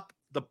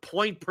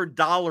point per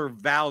dollar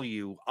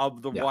value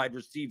of the wide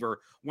receiver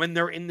when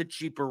they're in the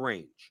cheaper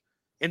range.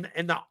 In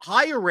the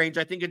higher range,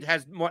 I think it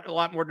has a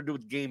lot more to do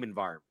with game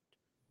environment,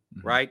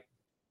 right?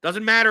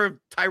 Doesn't matter if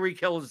Tyreek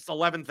Hill is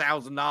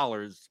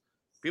 $11,000.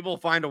 People will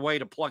find a way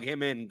to plug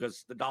him in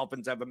because the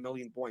Dolphins have a 1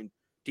 million point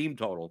team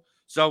total.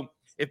 So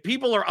if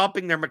people are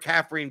upping their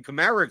McCaffrey and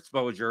Kamara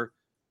exposure,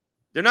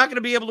 they're not going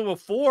to be able to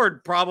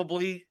afford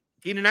probably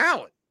Keenan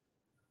Allen.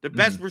 The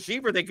best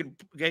receiver they could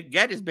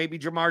get is maybe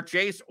Jamar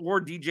Chase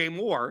or DJ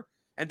Moore.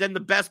 And then the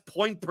best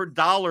point per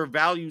dollar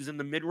values in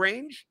the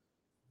mid-range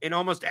in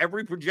almost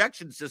every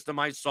projection system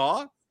I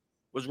saw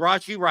was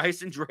Rashee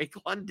Rice and Drake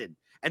London.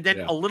 And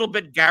then a little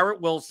bit Garrett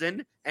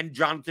Wilson and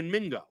Jonathan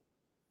Mingo.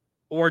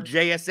 Or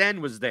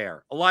JSN was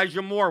there.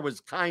 Elijah Moore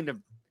was kind of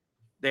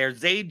there.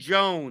 Zay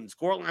Jones,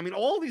 Cortland.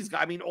 All these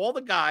guys. All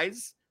the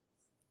guys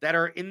that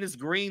are in this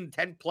green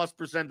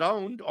 10+%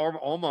 owned, or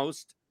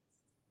almost,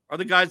 are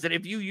the guys that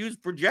if you use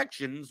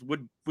projections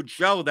would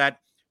show that,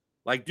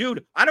 like,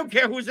 dude, I don't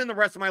care who's in the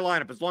rest of my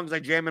lineup as long as I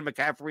jam in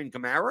McCaffrey and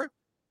Kamara.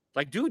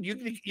 Like, dude, you're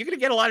going to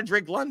get a lot of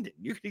Drake London.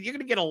 You're going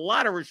to get a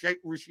lot of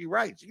Rashee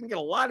Rice. You're going to get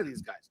a lot of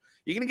these guys.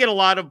 You're going to get a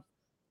lot of,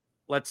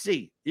 you're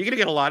going to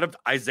get a lot of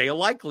Isaiah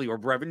Likely or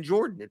Brevin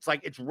Jordan. It's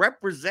like, it's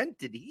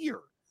represented here.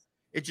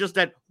 It's just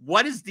that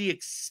what is the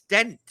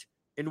extent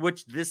in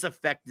which this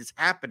effect is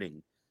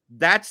happening?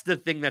 That's the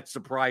thing that's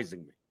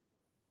surprising me.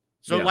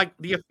 So, like,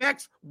 the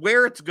effects,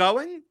 where it's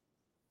going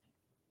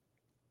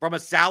from a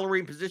salary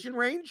and position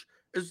range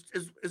is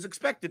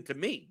expected to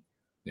me.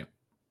 Yeah.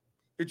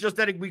 It's just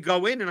that we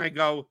go in and I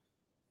go,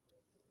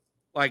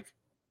 like,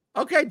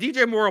 okay,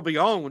 DJ Moore will be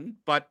owned,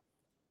 but,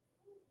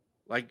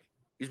 like,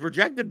 he's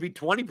projected to be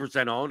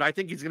 20% owned. I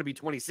think he's going to be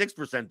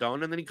 26%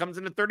 owned, and then he comes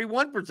in at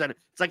 31%.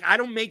 It's like, I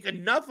don't make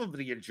enough of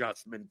the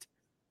adjustment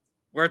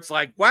where it's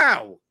like,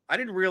 wow, I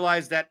didn't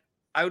realize that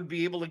I would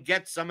be able to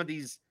get some of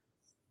these.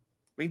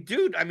 mean,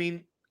 dude,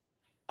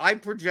 I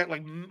project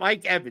like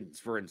Mike Evans,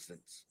 for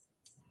instance.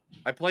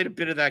 I played a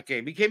bit of that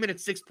game. He came in at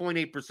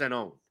 6.8%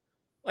 owned.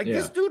 Like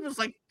this dude was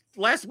like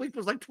last week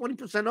was like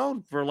 20%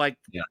 owned for like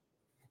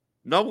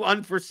no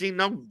unforeseen,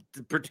 no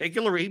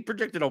particular. He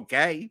predicted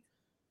okay.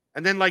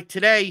 And then like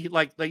today,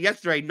 like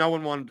yesterday,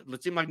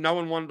 it seemed like no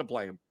one wanted to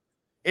play him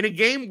in a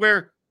game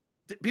where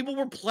people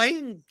were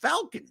playing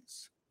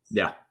Falcons.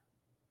 Yeah.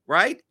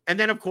 Right. And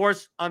then of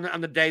course on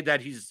the day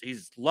that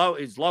he's low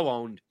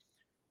owned,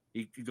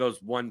 he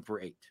goes 1 for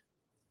 8.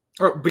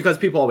 Or because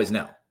people always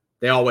know.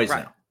 They always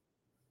know.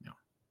 No.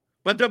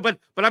 But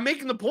I'm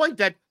making the point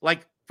that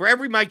like for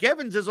every Mike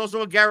Evans, there's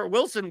also a Garrett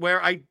Wilson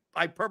where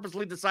I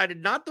purposely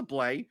decided not to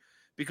play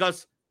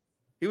because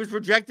he was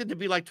projected to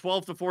be like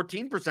 12 to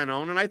 14%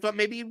 owned, and I thought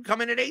maybe he'd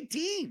come in at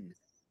 18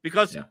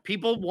 because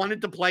people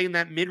wanted to play in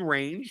that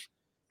mid-range,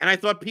 and I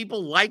thought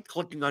people like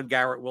clicking on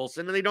Garrett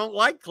Wilson, and they don't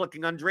like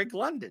clicking on Drake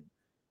London,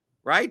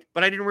 right?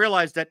 But I didn't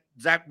realize that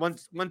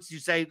once you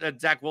say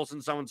that Zach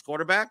Wilson's someone's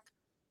quarterback,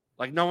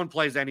 like no one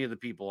plays any of the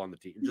people on the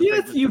team.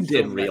 Yes, you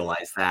did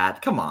realize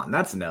that. Come on,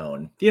 that's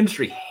known. The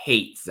industry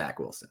hates Zach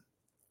Wilson.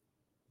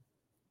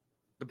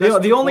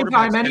 The only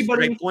time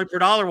anybody point per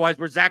dollar wise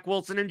were Zach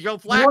Wilson and Joe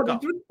Flacco.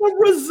 The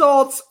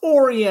results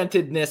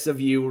orientedness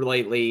of you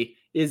lately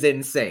is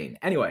insane.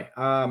 Anyway,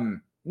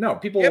 no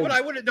people. Yeah, but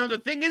I would have. No, the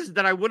thing is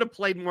that I would have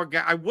played more.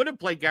 I would have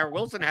played Garrett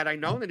Wilson had I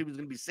known that he was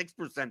going to be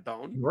 6%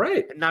 owned.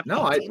 Right. And not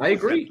no, I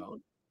agree.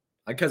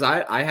 Because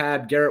I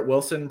had Garrett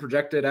Wilson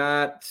projected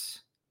at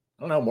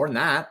I don't know more than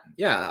that.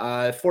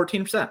 Yeah,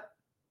 14%,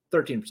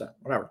 13%,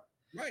 whatever.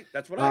 Right.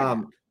 That's what I.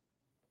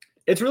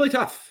 It's really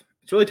tough.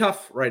 It's really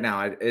tough right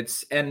now.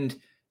 And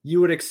you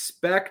would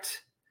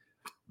expect,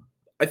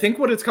 I think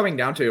what it's coming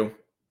down to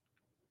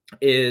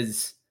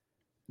is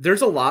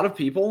there's a lot of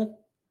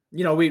people,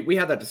 we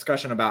had that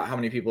discussion about how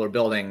many people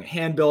are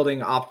hand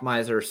building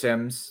optimizer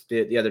sims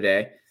the other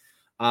day.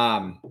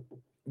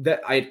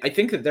 That I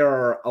think that there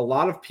are a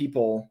lot of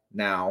people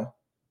now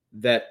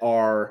that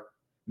are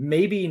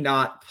maybe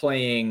not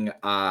playing,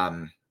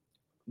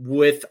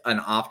 with an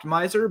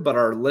optimizer, but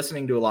are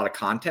listening to a lot of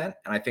content.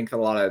 And I think that a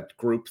lot of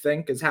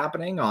groupthink is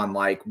happening on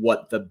like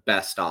what the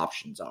best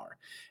options are.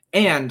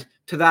 And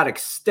to that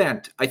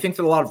extent, I think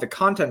that a lot of the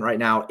content right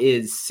now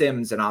is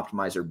sims and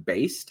optimizer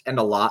based and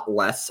a lot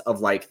less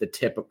of like the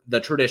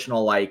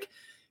traditional, like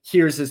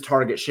here's his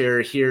target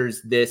share,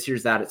 here's this,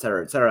 here's that, et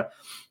cetera, et cetera.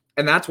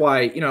 And that's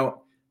why,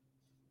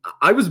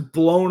 I was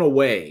blown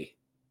away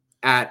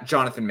at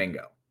Jonathan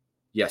Mingo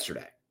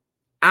yesterday.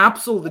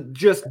 Absolutely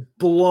just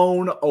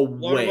blown away.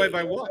 Blown away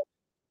by what?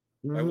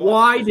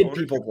 Why did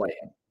people play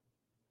him?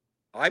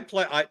 I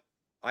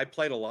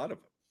played a lot of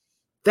them.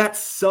 That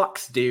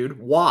sucks, dude.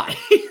 Why?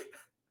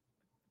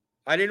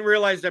 I didn't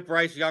realize that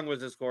Bryce Young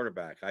was his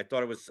quarterback. I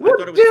thought it was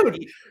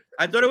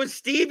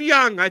Steve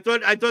Young. I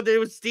thought that it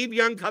was Steve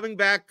Young coming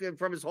back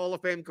from his Hall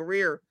of Fame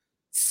career.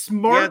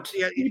 Smart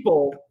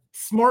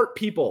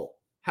people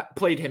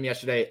played him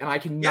yesterday, and I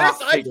cannot. Yes,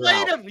 I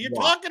played him. You're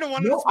talking to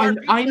one of the smart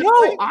people.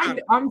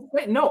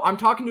 I know. I'm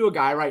talking to a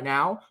guy right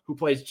now who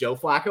plays Joe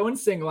Flacco in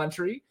single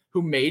entry,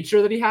 who made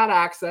sure that he had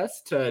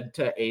access to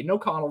Aiden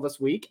O'Connell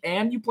this week,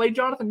 and you played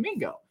Jonathan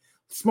Mingo.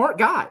 Smart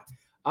guy.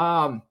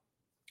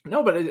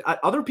 But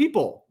other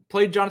people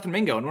played Jonathan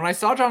Mingo, and when I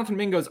saw Jonathan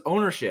Mingo's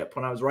ownership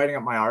when I was writing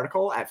up my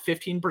article at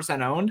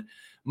 15% owned,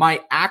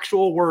 my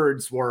actual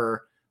words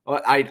were.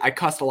 I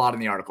cussed a lot in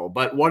the article,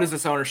 but what is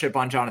this ownership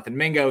on Jonathan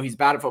Mingo? He's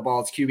bad at football.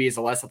 His QB is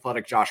a less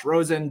athletic Josh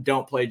Rosen.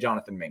 Don't play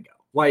Jonathan Mingo.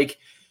 Like,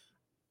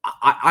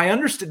 I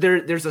understand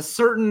there's a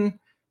certain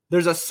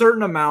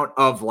amount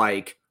of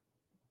like,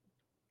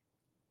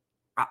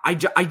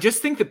 I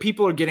just think that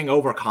people are getting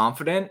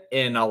overconfident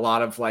in a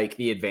lot of like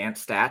the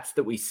advanced stats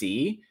that we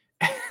see.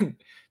 And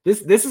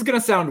this is going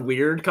to sound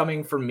weird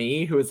coming from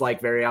me, who is like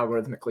very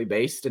algorithmically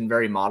based and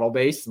very model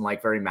based and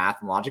like very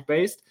math and logic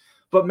based.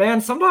 But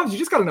man, sometimes you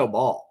just got to know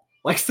ball.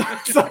 Like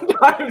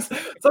sometimes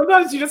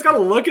you just got to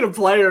look at a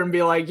player and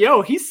be like,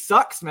 yo, he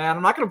sucks, man.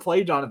 I'm not going to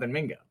play Jonathan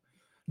Mingo.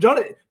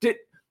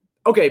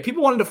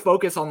 People wanted to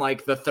focus on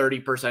like the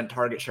 30%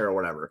 target share or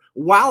whatever,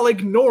 while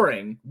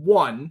ignoring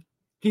one,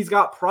 he's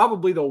got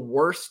probably the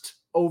worst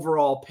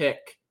overall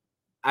pick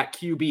at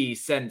QB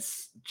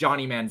since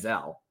Johnny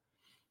Manziel.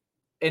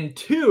 And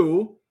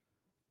two,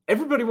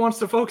 everybody wants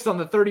to focus on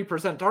the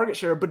 30% target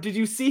share, but did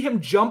you see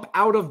him jump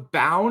out of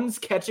bounds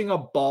catching a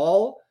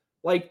ball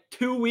like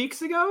 2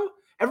 weeks ago?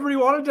 Everybody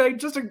wanted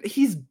to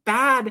he's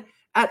bad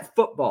at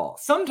football.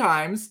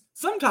 Sometimes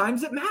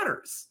it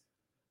matters.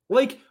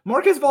 Like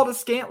Marcus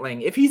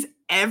Valdes-Scantling, if he's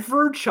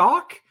ever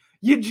chalk,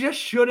 you just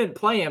shouldn't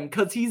play him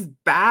because he's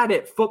bad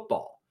at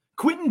football.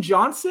 Quentin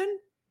Johnson,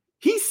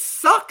 he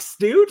sucks,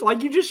 dude.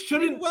 Like you just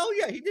shouldn't.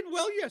 He did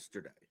well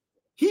yesterday.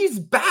 He's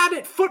bad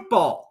at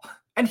football.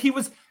 And he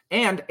was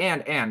and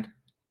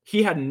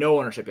he had no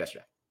ownership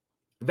yesterday.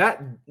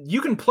 That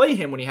you can play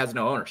him when he has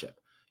no ownership.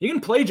 You can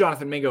play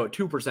Jonathan Mingo at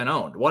 2%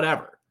 owned,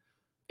 whatever.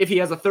 If he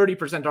has a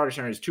 30% target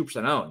share and he's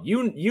 2% owned,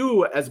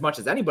 you as much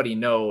as anybody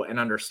know and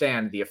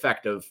understand the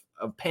effect of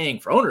paying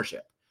for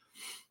ownership.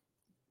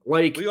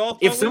 Like, We all if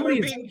thought we were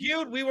somebody's being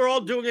cute. We were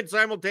all doing it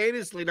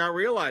simultaneously, not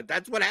realize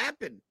that's what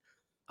happened.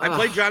 I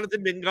played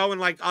Jonathan Mingo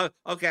and like,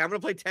 okay, I'm going to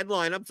play 10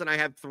 lineups and I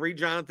have 3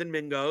 Jonathan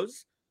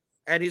Mingos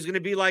and he's going to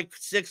be like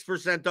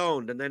 6%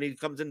 owned. And then he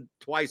comes in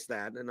twice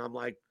that. And I'm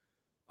like,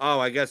 oh,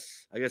 I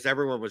guess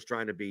everyone was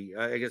trying to be,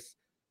 I guess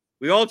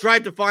we all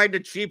tried to find a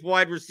cheap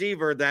wide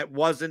receiver that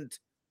wasn't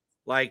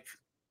like.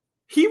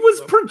 he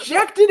was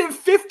projected at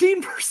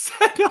 15%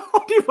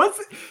 owned. He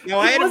wasn't. No,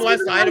 I had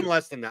him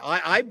less than that.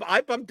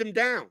 I bumped him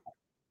down.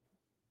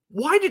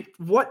 Why did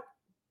what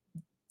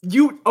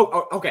you?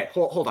 Oh, okay.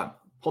 Hold on.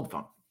 Hold the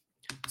phone.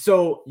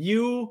 So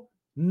you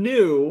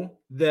knew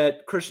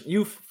that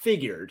you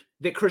figured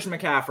that Christian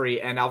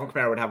McCaffrey and Alvin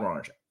Kamara would have more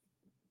ownership.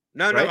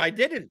 No, right? I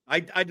didn't.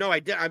 I know I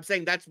did. I'm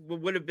saying that's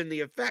what would have been the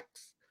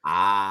effects.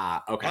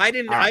 Okay. I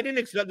didn't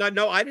expect.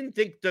 No, I didn't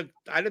think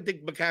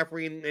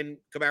McCaffrey and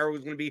Kamara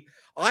was going to be.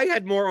 I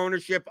had more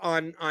ownership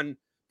on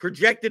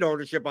projected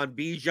ownership on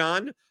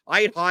Bijan.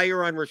 I had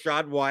higher on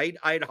Rashad White.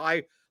 I had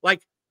high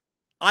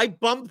I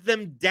bumped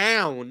them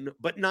down,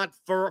 but not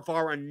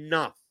far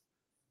enough.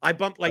 I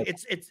bumped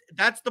it's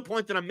that's the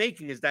point that I'm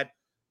making is that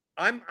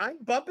I'm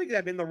bumping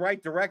them in the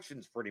right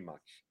directions pretty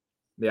much.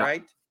 Yeah.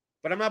 Right.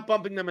 But I'm not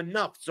bumping them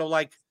enough. So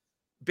like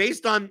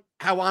based on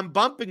how I'm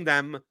bumping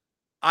them,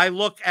 I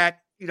look at,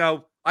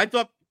 I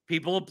thought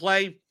people would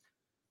play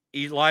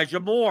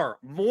Elijah Moore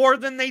more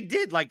than they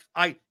did. Like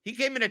he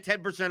came in at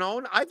 10%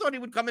 owned. I thought he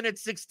would come in at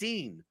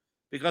 16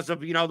 because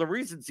of, the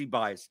recency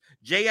bias.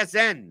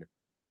 JSN,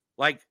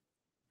 like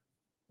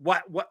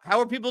how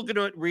are people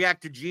going to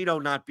react to Gino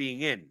not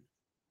being in?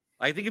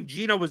 I think if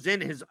Gino was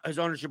in, his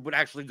ownership would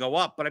actually go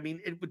up. But I mean,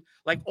 it would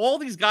like all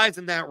these guys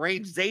in that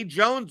range. Zay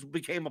Jones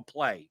became a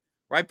play,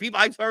 right?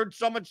 I've heard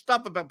so much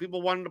stuff about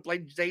people wanting to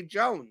play Zay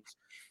Jones.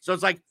 So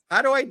it's like,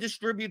 how do I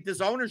distribute this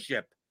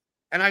ownership?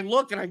 And I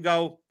look and I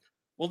go,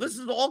 well, this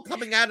is all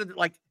coming out of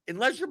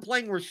unless you're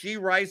playing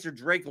Rashee Rice or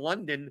Drake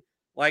London,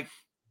 I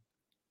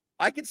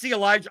could see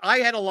I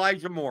had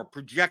Elijah Moore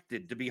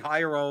projected to be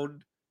higher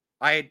owned.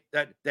 I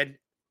had then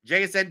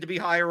JSN to be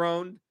higher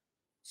owned,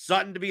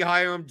 Sutton to be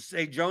higher owned,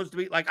 say Jones to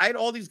be I had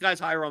all these guys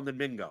higher owned than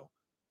Mingo.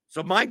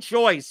 So my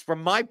choice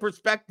from my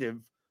perspective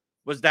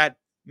was that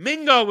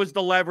Mingo was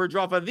the leverage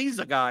off of these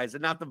guys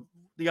and not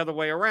the other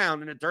way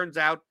around. And it turns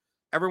out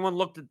everyone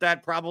looked at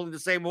that probably the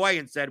same way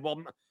and said,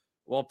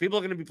 well, people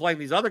are going to be playing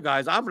these other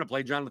guys. I'm going to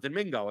play Jonathan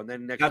Mingo. And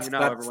then next thing you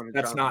know, everyone.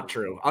 That's not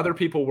true. Other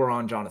people were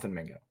on Jonathan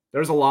Mingo.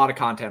 There's a lot of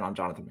content on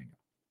Jonathan Mingo.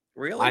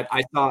 Really?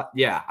 I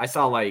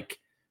saw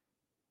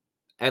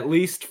at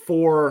least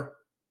 4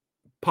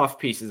 puff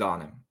pieces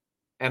on him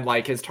and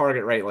his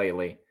target rate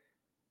lately.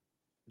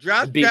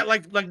 Josh,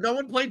 no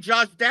one played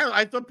Josh Downs.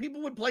 I thought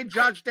people would play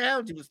Josh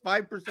Downs. He was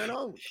 5%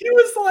 owned. He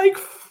was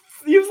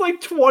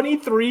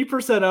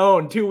 23%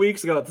 owned 2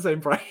 weeks ago at the same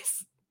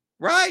price.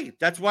 Right.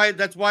 That's why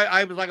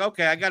I was like,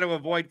 okay, I got to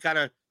avoid kind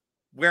of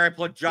where I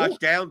put Josh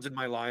Downs in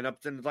my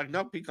lineups. And it's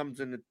nope, he comes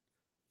in at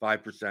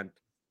 5%.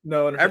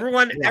 No,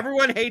 everyone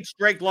hates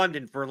Drake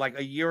London for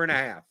a year and a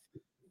half.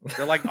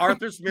 They're like,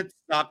 Arthur Smith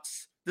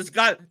sucks. This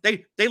guy,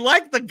 they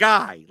like the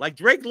guy.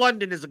 Drake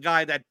London is a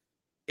guy that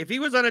if he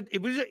was on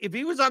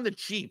the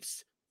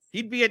Chiefs,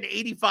 he'd be an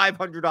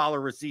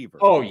 $8,500 receiver.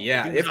 Oh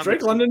yeah, if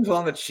Drake London was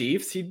on the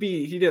Chiefs,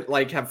 he'd have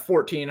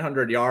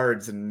 1,400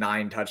 yards and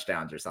 9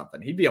 touchdowns or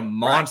something. He'd be a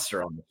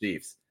monster on the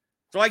Chiefs.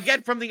 So I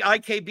get from the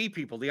IKB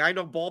people, the I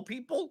Know Ball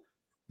people,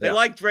 they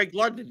like Drake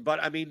London,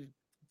 but I mean,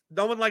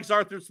 no one likes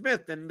Arthur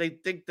Smith, and they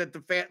think that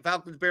the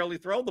Falcons barely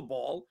throw the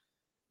ball,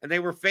 and they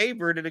were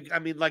favored. And I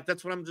mean,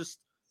 that's what I'm just.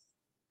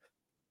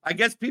 I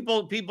guess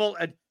people,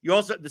 you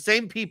also the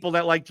same people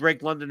that like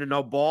Drake London and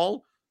no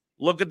ball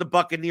look at the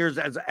Buccaneers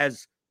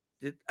as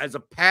a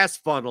pass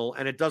funnel,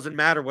 and it doesn't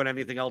matter what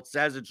anything else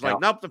says. It's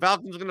nope, the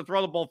Falcons are going to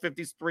throw the ball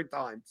 53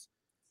 times,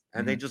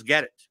 and they just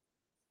get it.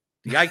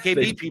 The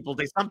IKB people,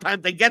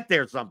 they get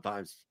there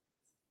sometimes.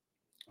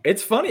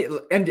 It's funny,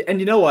 and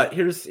you know what?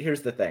 Here's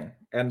the thing,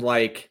 and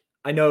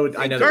I know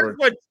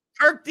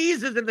Kirk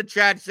Dees is in the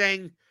chat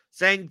saying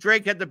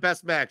Drake had the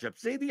best matchup.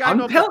 See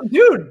I'm telling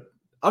you.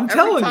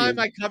 Every time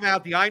I come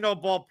out, the I Know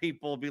Ball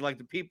people will be like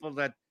the people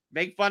that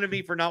make fun of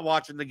me for not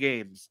watching the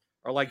games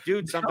are like,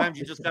 dude, sometimes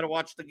you just got to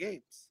watch the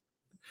games.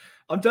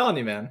 I'm telling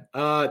you, man.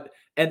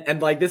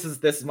 And this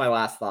is my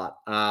last thought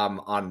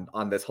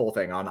on this whole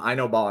thing on I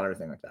Know Ball and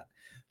everything like that.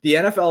 The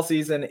NFL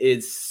season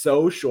is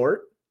so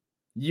short.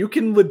 You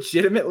can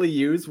legitimately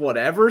use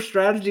whatever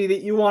strategy that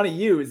you want to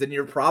use, and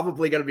you're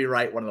probably going to be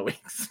right one of the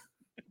weeks.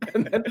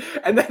 and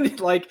then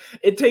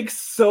it takes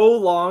so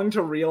long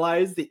to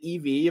realize the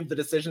EV of the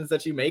decisions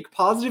that you make,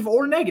 positive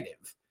or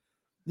negative.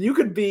 You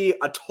could be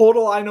a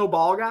total I Know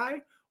Ball guy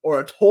or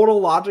a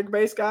total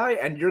logic-based guy,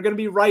 and you're going to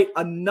be right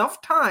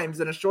enough times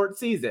in a short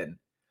season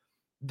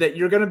that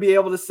you're going to be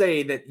able to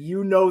say that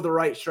you know the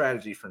right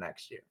strategy for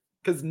next year.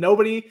 Because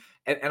nobody,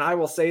 and I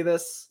will say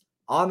this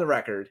on the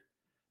record,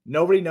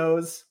 nobody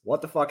knows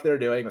what the fuck they're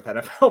doing with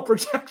NFL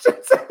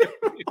projections anymore.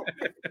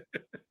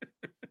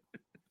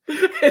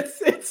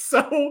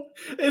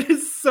 It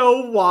is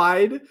so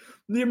wide,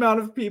 the amount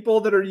of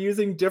people that are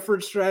using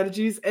different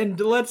strategies. And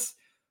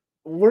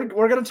we're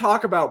going to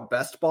talk about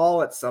best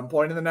ball at some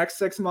point in the next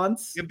 6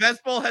 months. Yeah,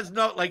 best ball has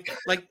no like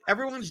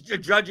everyone's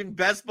judging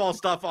best ball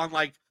stuff on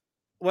like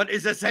what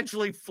is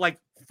essentially like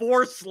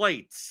 4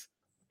 slates.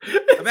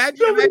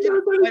 Imagine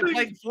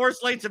playing 4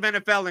 slates of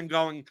NFL and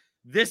going,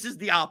 this is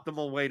the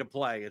optimal way to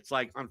play. It's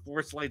like on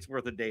 4 slates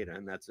worth of data,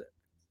 and that's it.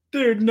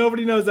 Dude,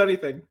 nobody knows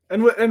anything.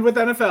 And with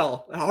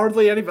NFL,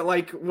 hardly anybody.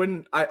 Like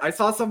when I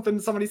saw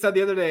somebody said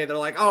the other day, they're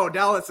like, oh,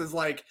 Dallas is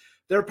like,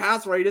 their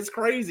pass rate is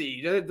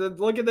crazy.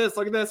 Look at this.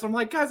 I'm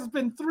like, guys, it's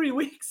been 3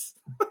 weeks.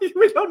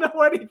 We don't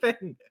know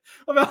anything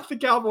about the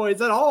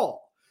Cowboys at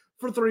all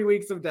for 3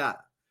 weeks of data.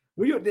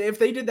 If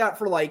they did that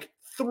for like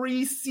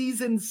 3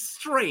 seasons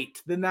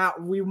straight, then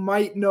that we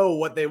might know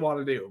what they want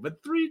to do.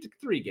 But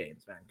three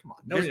games, man, come on.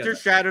 Mr.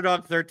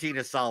 Shadowdog 13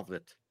 has solved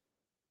it.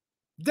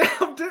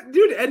 Damn,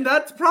 dude, and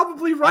that's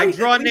probably right. I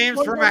draw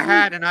names from a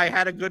hat, and I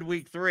had a good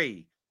week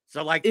 3.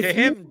 So, like, to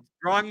him,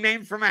 drawing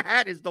names from a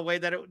hat is the way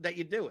that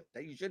you do it,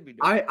 that you should be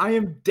doing. I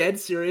am dead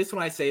serious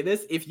when I say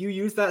this. If you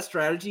use that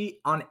strategy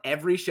on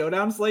every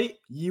showdown slate,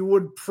 you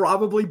would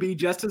probably be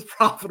just as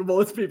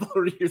profitable as people who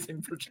are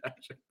using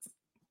projections.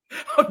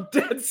 I'm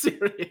dead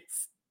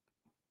serious.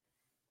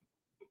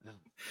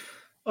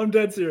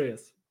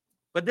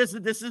 But this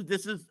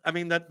is. I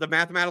mean, the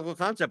mathematical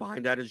concept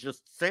behind that is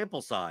just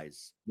sample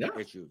size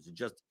issues.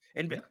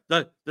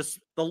 The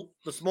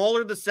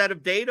smaller the set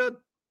of data,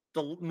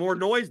 the more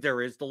noise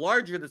there is. The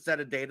larger the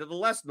set of data, the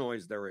less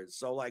noise there is.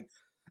 So, like,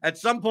 at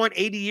some point,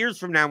 80 years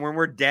from now, when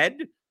we're dead,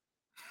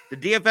 the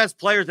DFS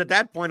players at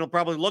that point will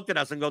probably look at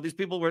us and go, "These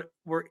people were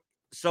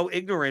so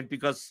ignorant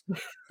because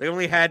they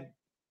only had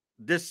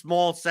this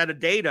small set of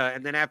data."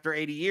 And then after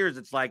 80 years,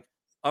 it's like,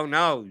 "Oh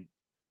no,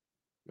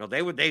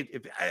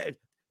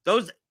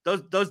 those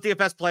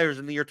DFS players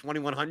in the year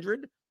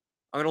 2100,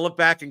 I'm going to look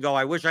back and go,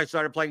 I wish I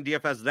started playing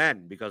DFS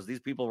then because these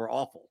people were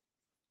awful."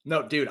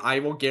 No, dude, I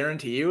will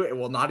guarantee you it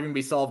will not even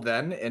be solved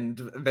then, and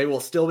they will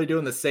still be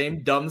doing the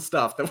same dumb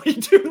stuff that we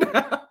do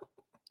now.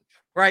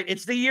 Right.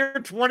 It's the year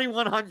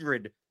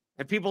 2100,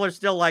 and people are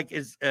still like,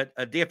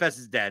 DFS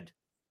is dead.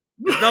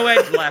 There's no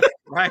edge left,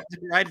 right?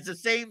 Right. It's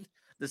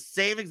the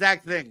same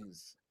exact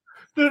things.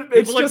 Dude,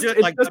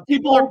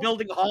 people are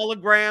building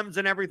holograms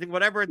and everything,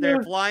 whatever.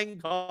 They're flying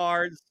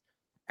cars,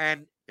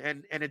 and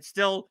it's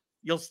still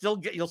you'll still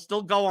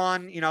go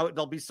on.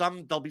 There'll be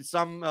some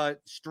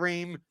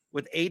stream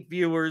with 8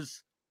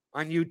 viewers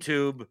on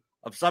YouTube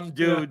of some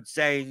dude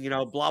saying,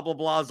 blah blah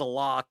blah is a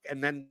lock,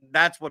 and then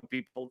that's what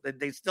people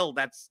that's still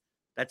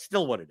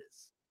what it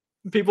is.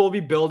 People will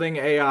be building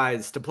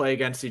AIs to play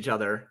against each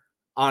other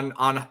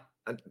on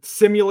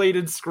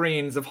simulated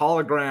screens of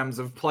holograms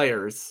of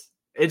players.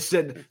 It's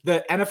the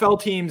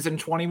NFL teams in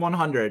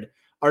 2100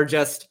 are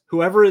just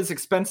whoever is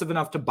expensive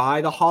enough to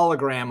buy the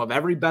hologram of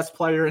every best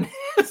player in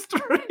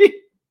history.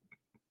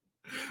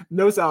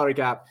 No salary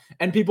cap.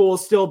 And people will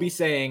still be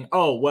saying,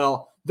 oh,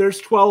 well, there's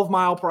 12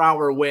 mile per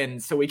hour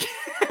winds, so we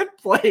can't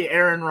play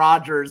Aaron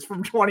Rodgers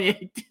from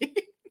 2018.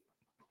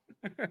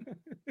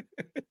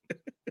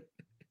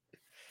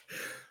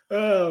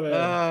 Oh,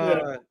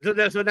 man.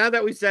 So now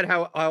that we said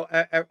how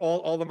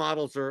all the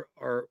models are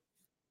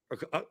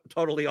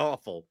totally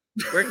awful,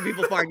 where can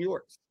people find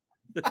yours?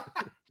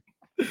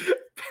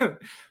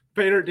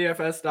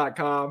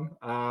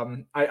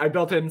 PaterDFS.com. I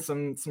built in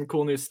some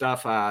cool new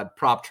stuff,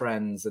 prop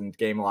trends and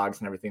game logs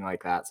and everything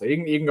like that. So you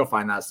can go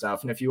find that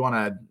stuff. And if you want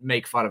to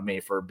make fun of me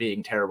for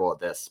being terrible at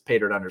this,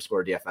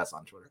 Pater_DFS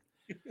on Twitter.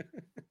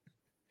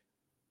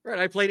 Right.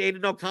 I played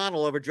Aiden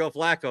O'Connell over Joe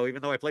Flacco,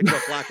 even though I played Joe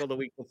Flacco the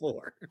week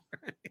before.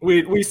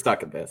 We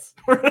stuck at this.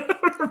 We're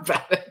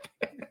bad at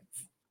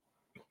this.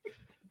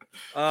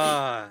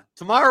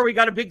 Tomorrow we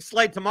got a big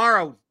slate.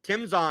 Tomorrow,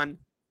 Tim's on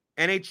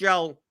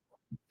NHL,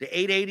 the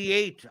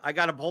 888. I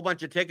got a whole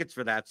bunch of tickets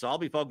for that, so I'll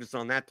be focused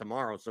on that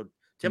tomorrow. So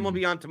Tim will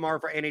be on tomorrow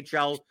for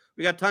NHL.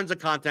 We got tons of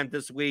content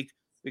this week.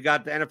 We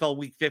got the NFL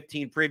Week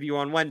 15 preview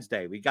on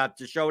Wednesday. We got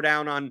the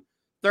showdown on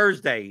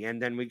Thursday,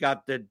 and then we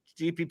got the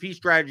GPP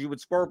strategy with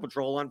Squirrel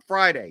Patrol on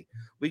Friday.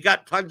 We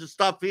got tons of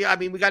stuff here. I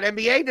mean, we got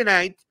NBA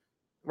tonight,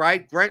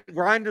 right?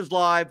 Grinders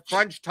Live,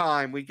 Crunch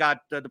Time. We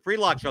got the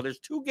pre-lock show. There's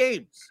 2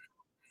 games.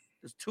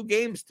 There's 2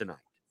 games tonight,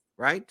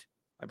 right?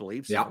 I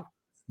believe so. Yeah.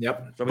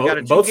 Yep. So we got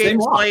a 2-game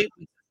slate.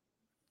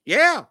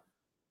 Yeah.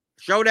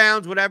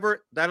 Showdowns,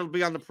 whatever. That'll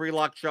be on the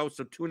pre-lock show.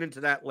 So tune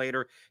into that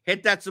later.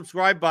 Hit that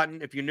subscribe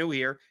button if you're new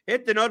here.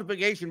 Hit the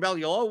notification bell.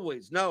 You'll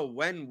always know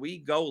when we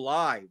go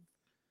live.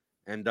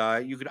 And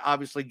you can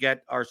obviously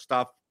get our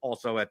stuff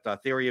also at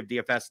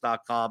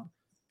theoryofdfs.com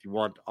if you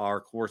want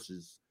our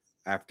courses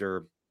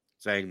after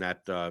saying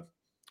that.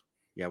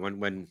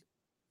 When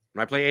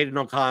I play Aiden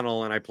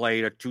O'Connell and I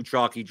played a too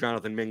chalky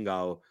Jonathan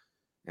Mingo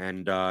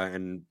and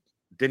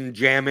didn't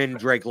jam in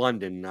Drake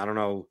London, I don't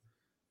know.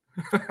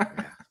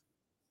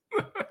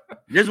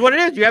 It is what it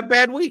is. You have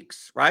bad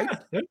weeks, right?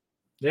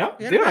 Yeah,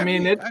 dude, I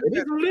mean, it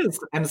is what it is.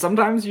 And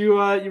sometimes you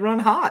run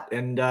hot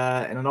and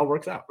it all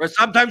works out. Or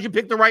sometimes you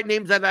pick the right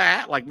names out of the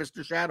hat, like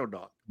Mr. Shadow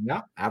Dog.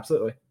 Yeah,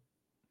 absolutely.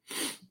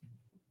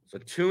 So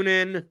tune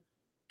in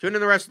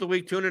the rest of the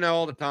week. Tune in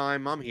all the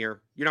time. I'm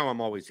here. You know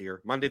I'm always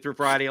here. Monday through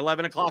Friday,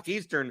 11 o'clock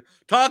Eastern,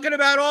 talking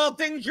about all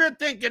things you're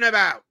thinking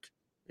about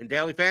in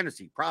daily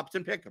fantasy, props,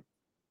 and pick'em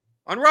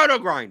on Roto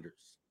Grinders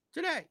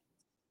today.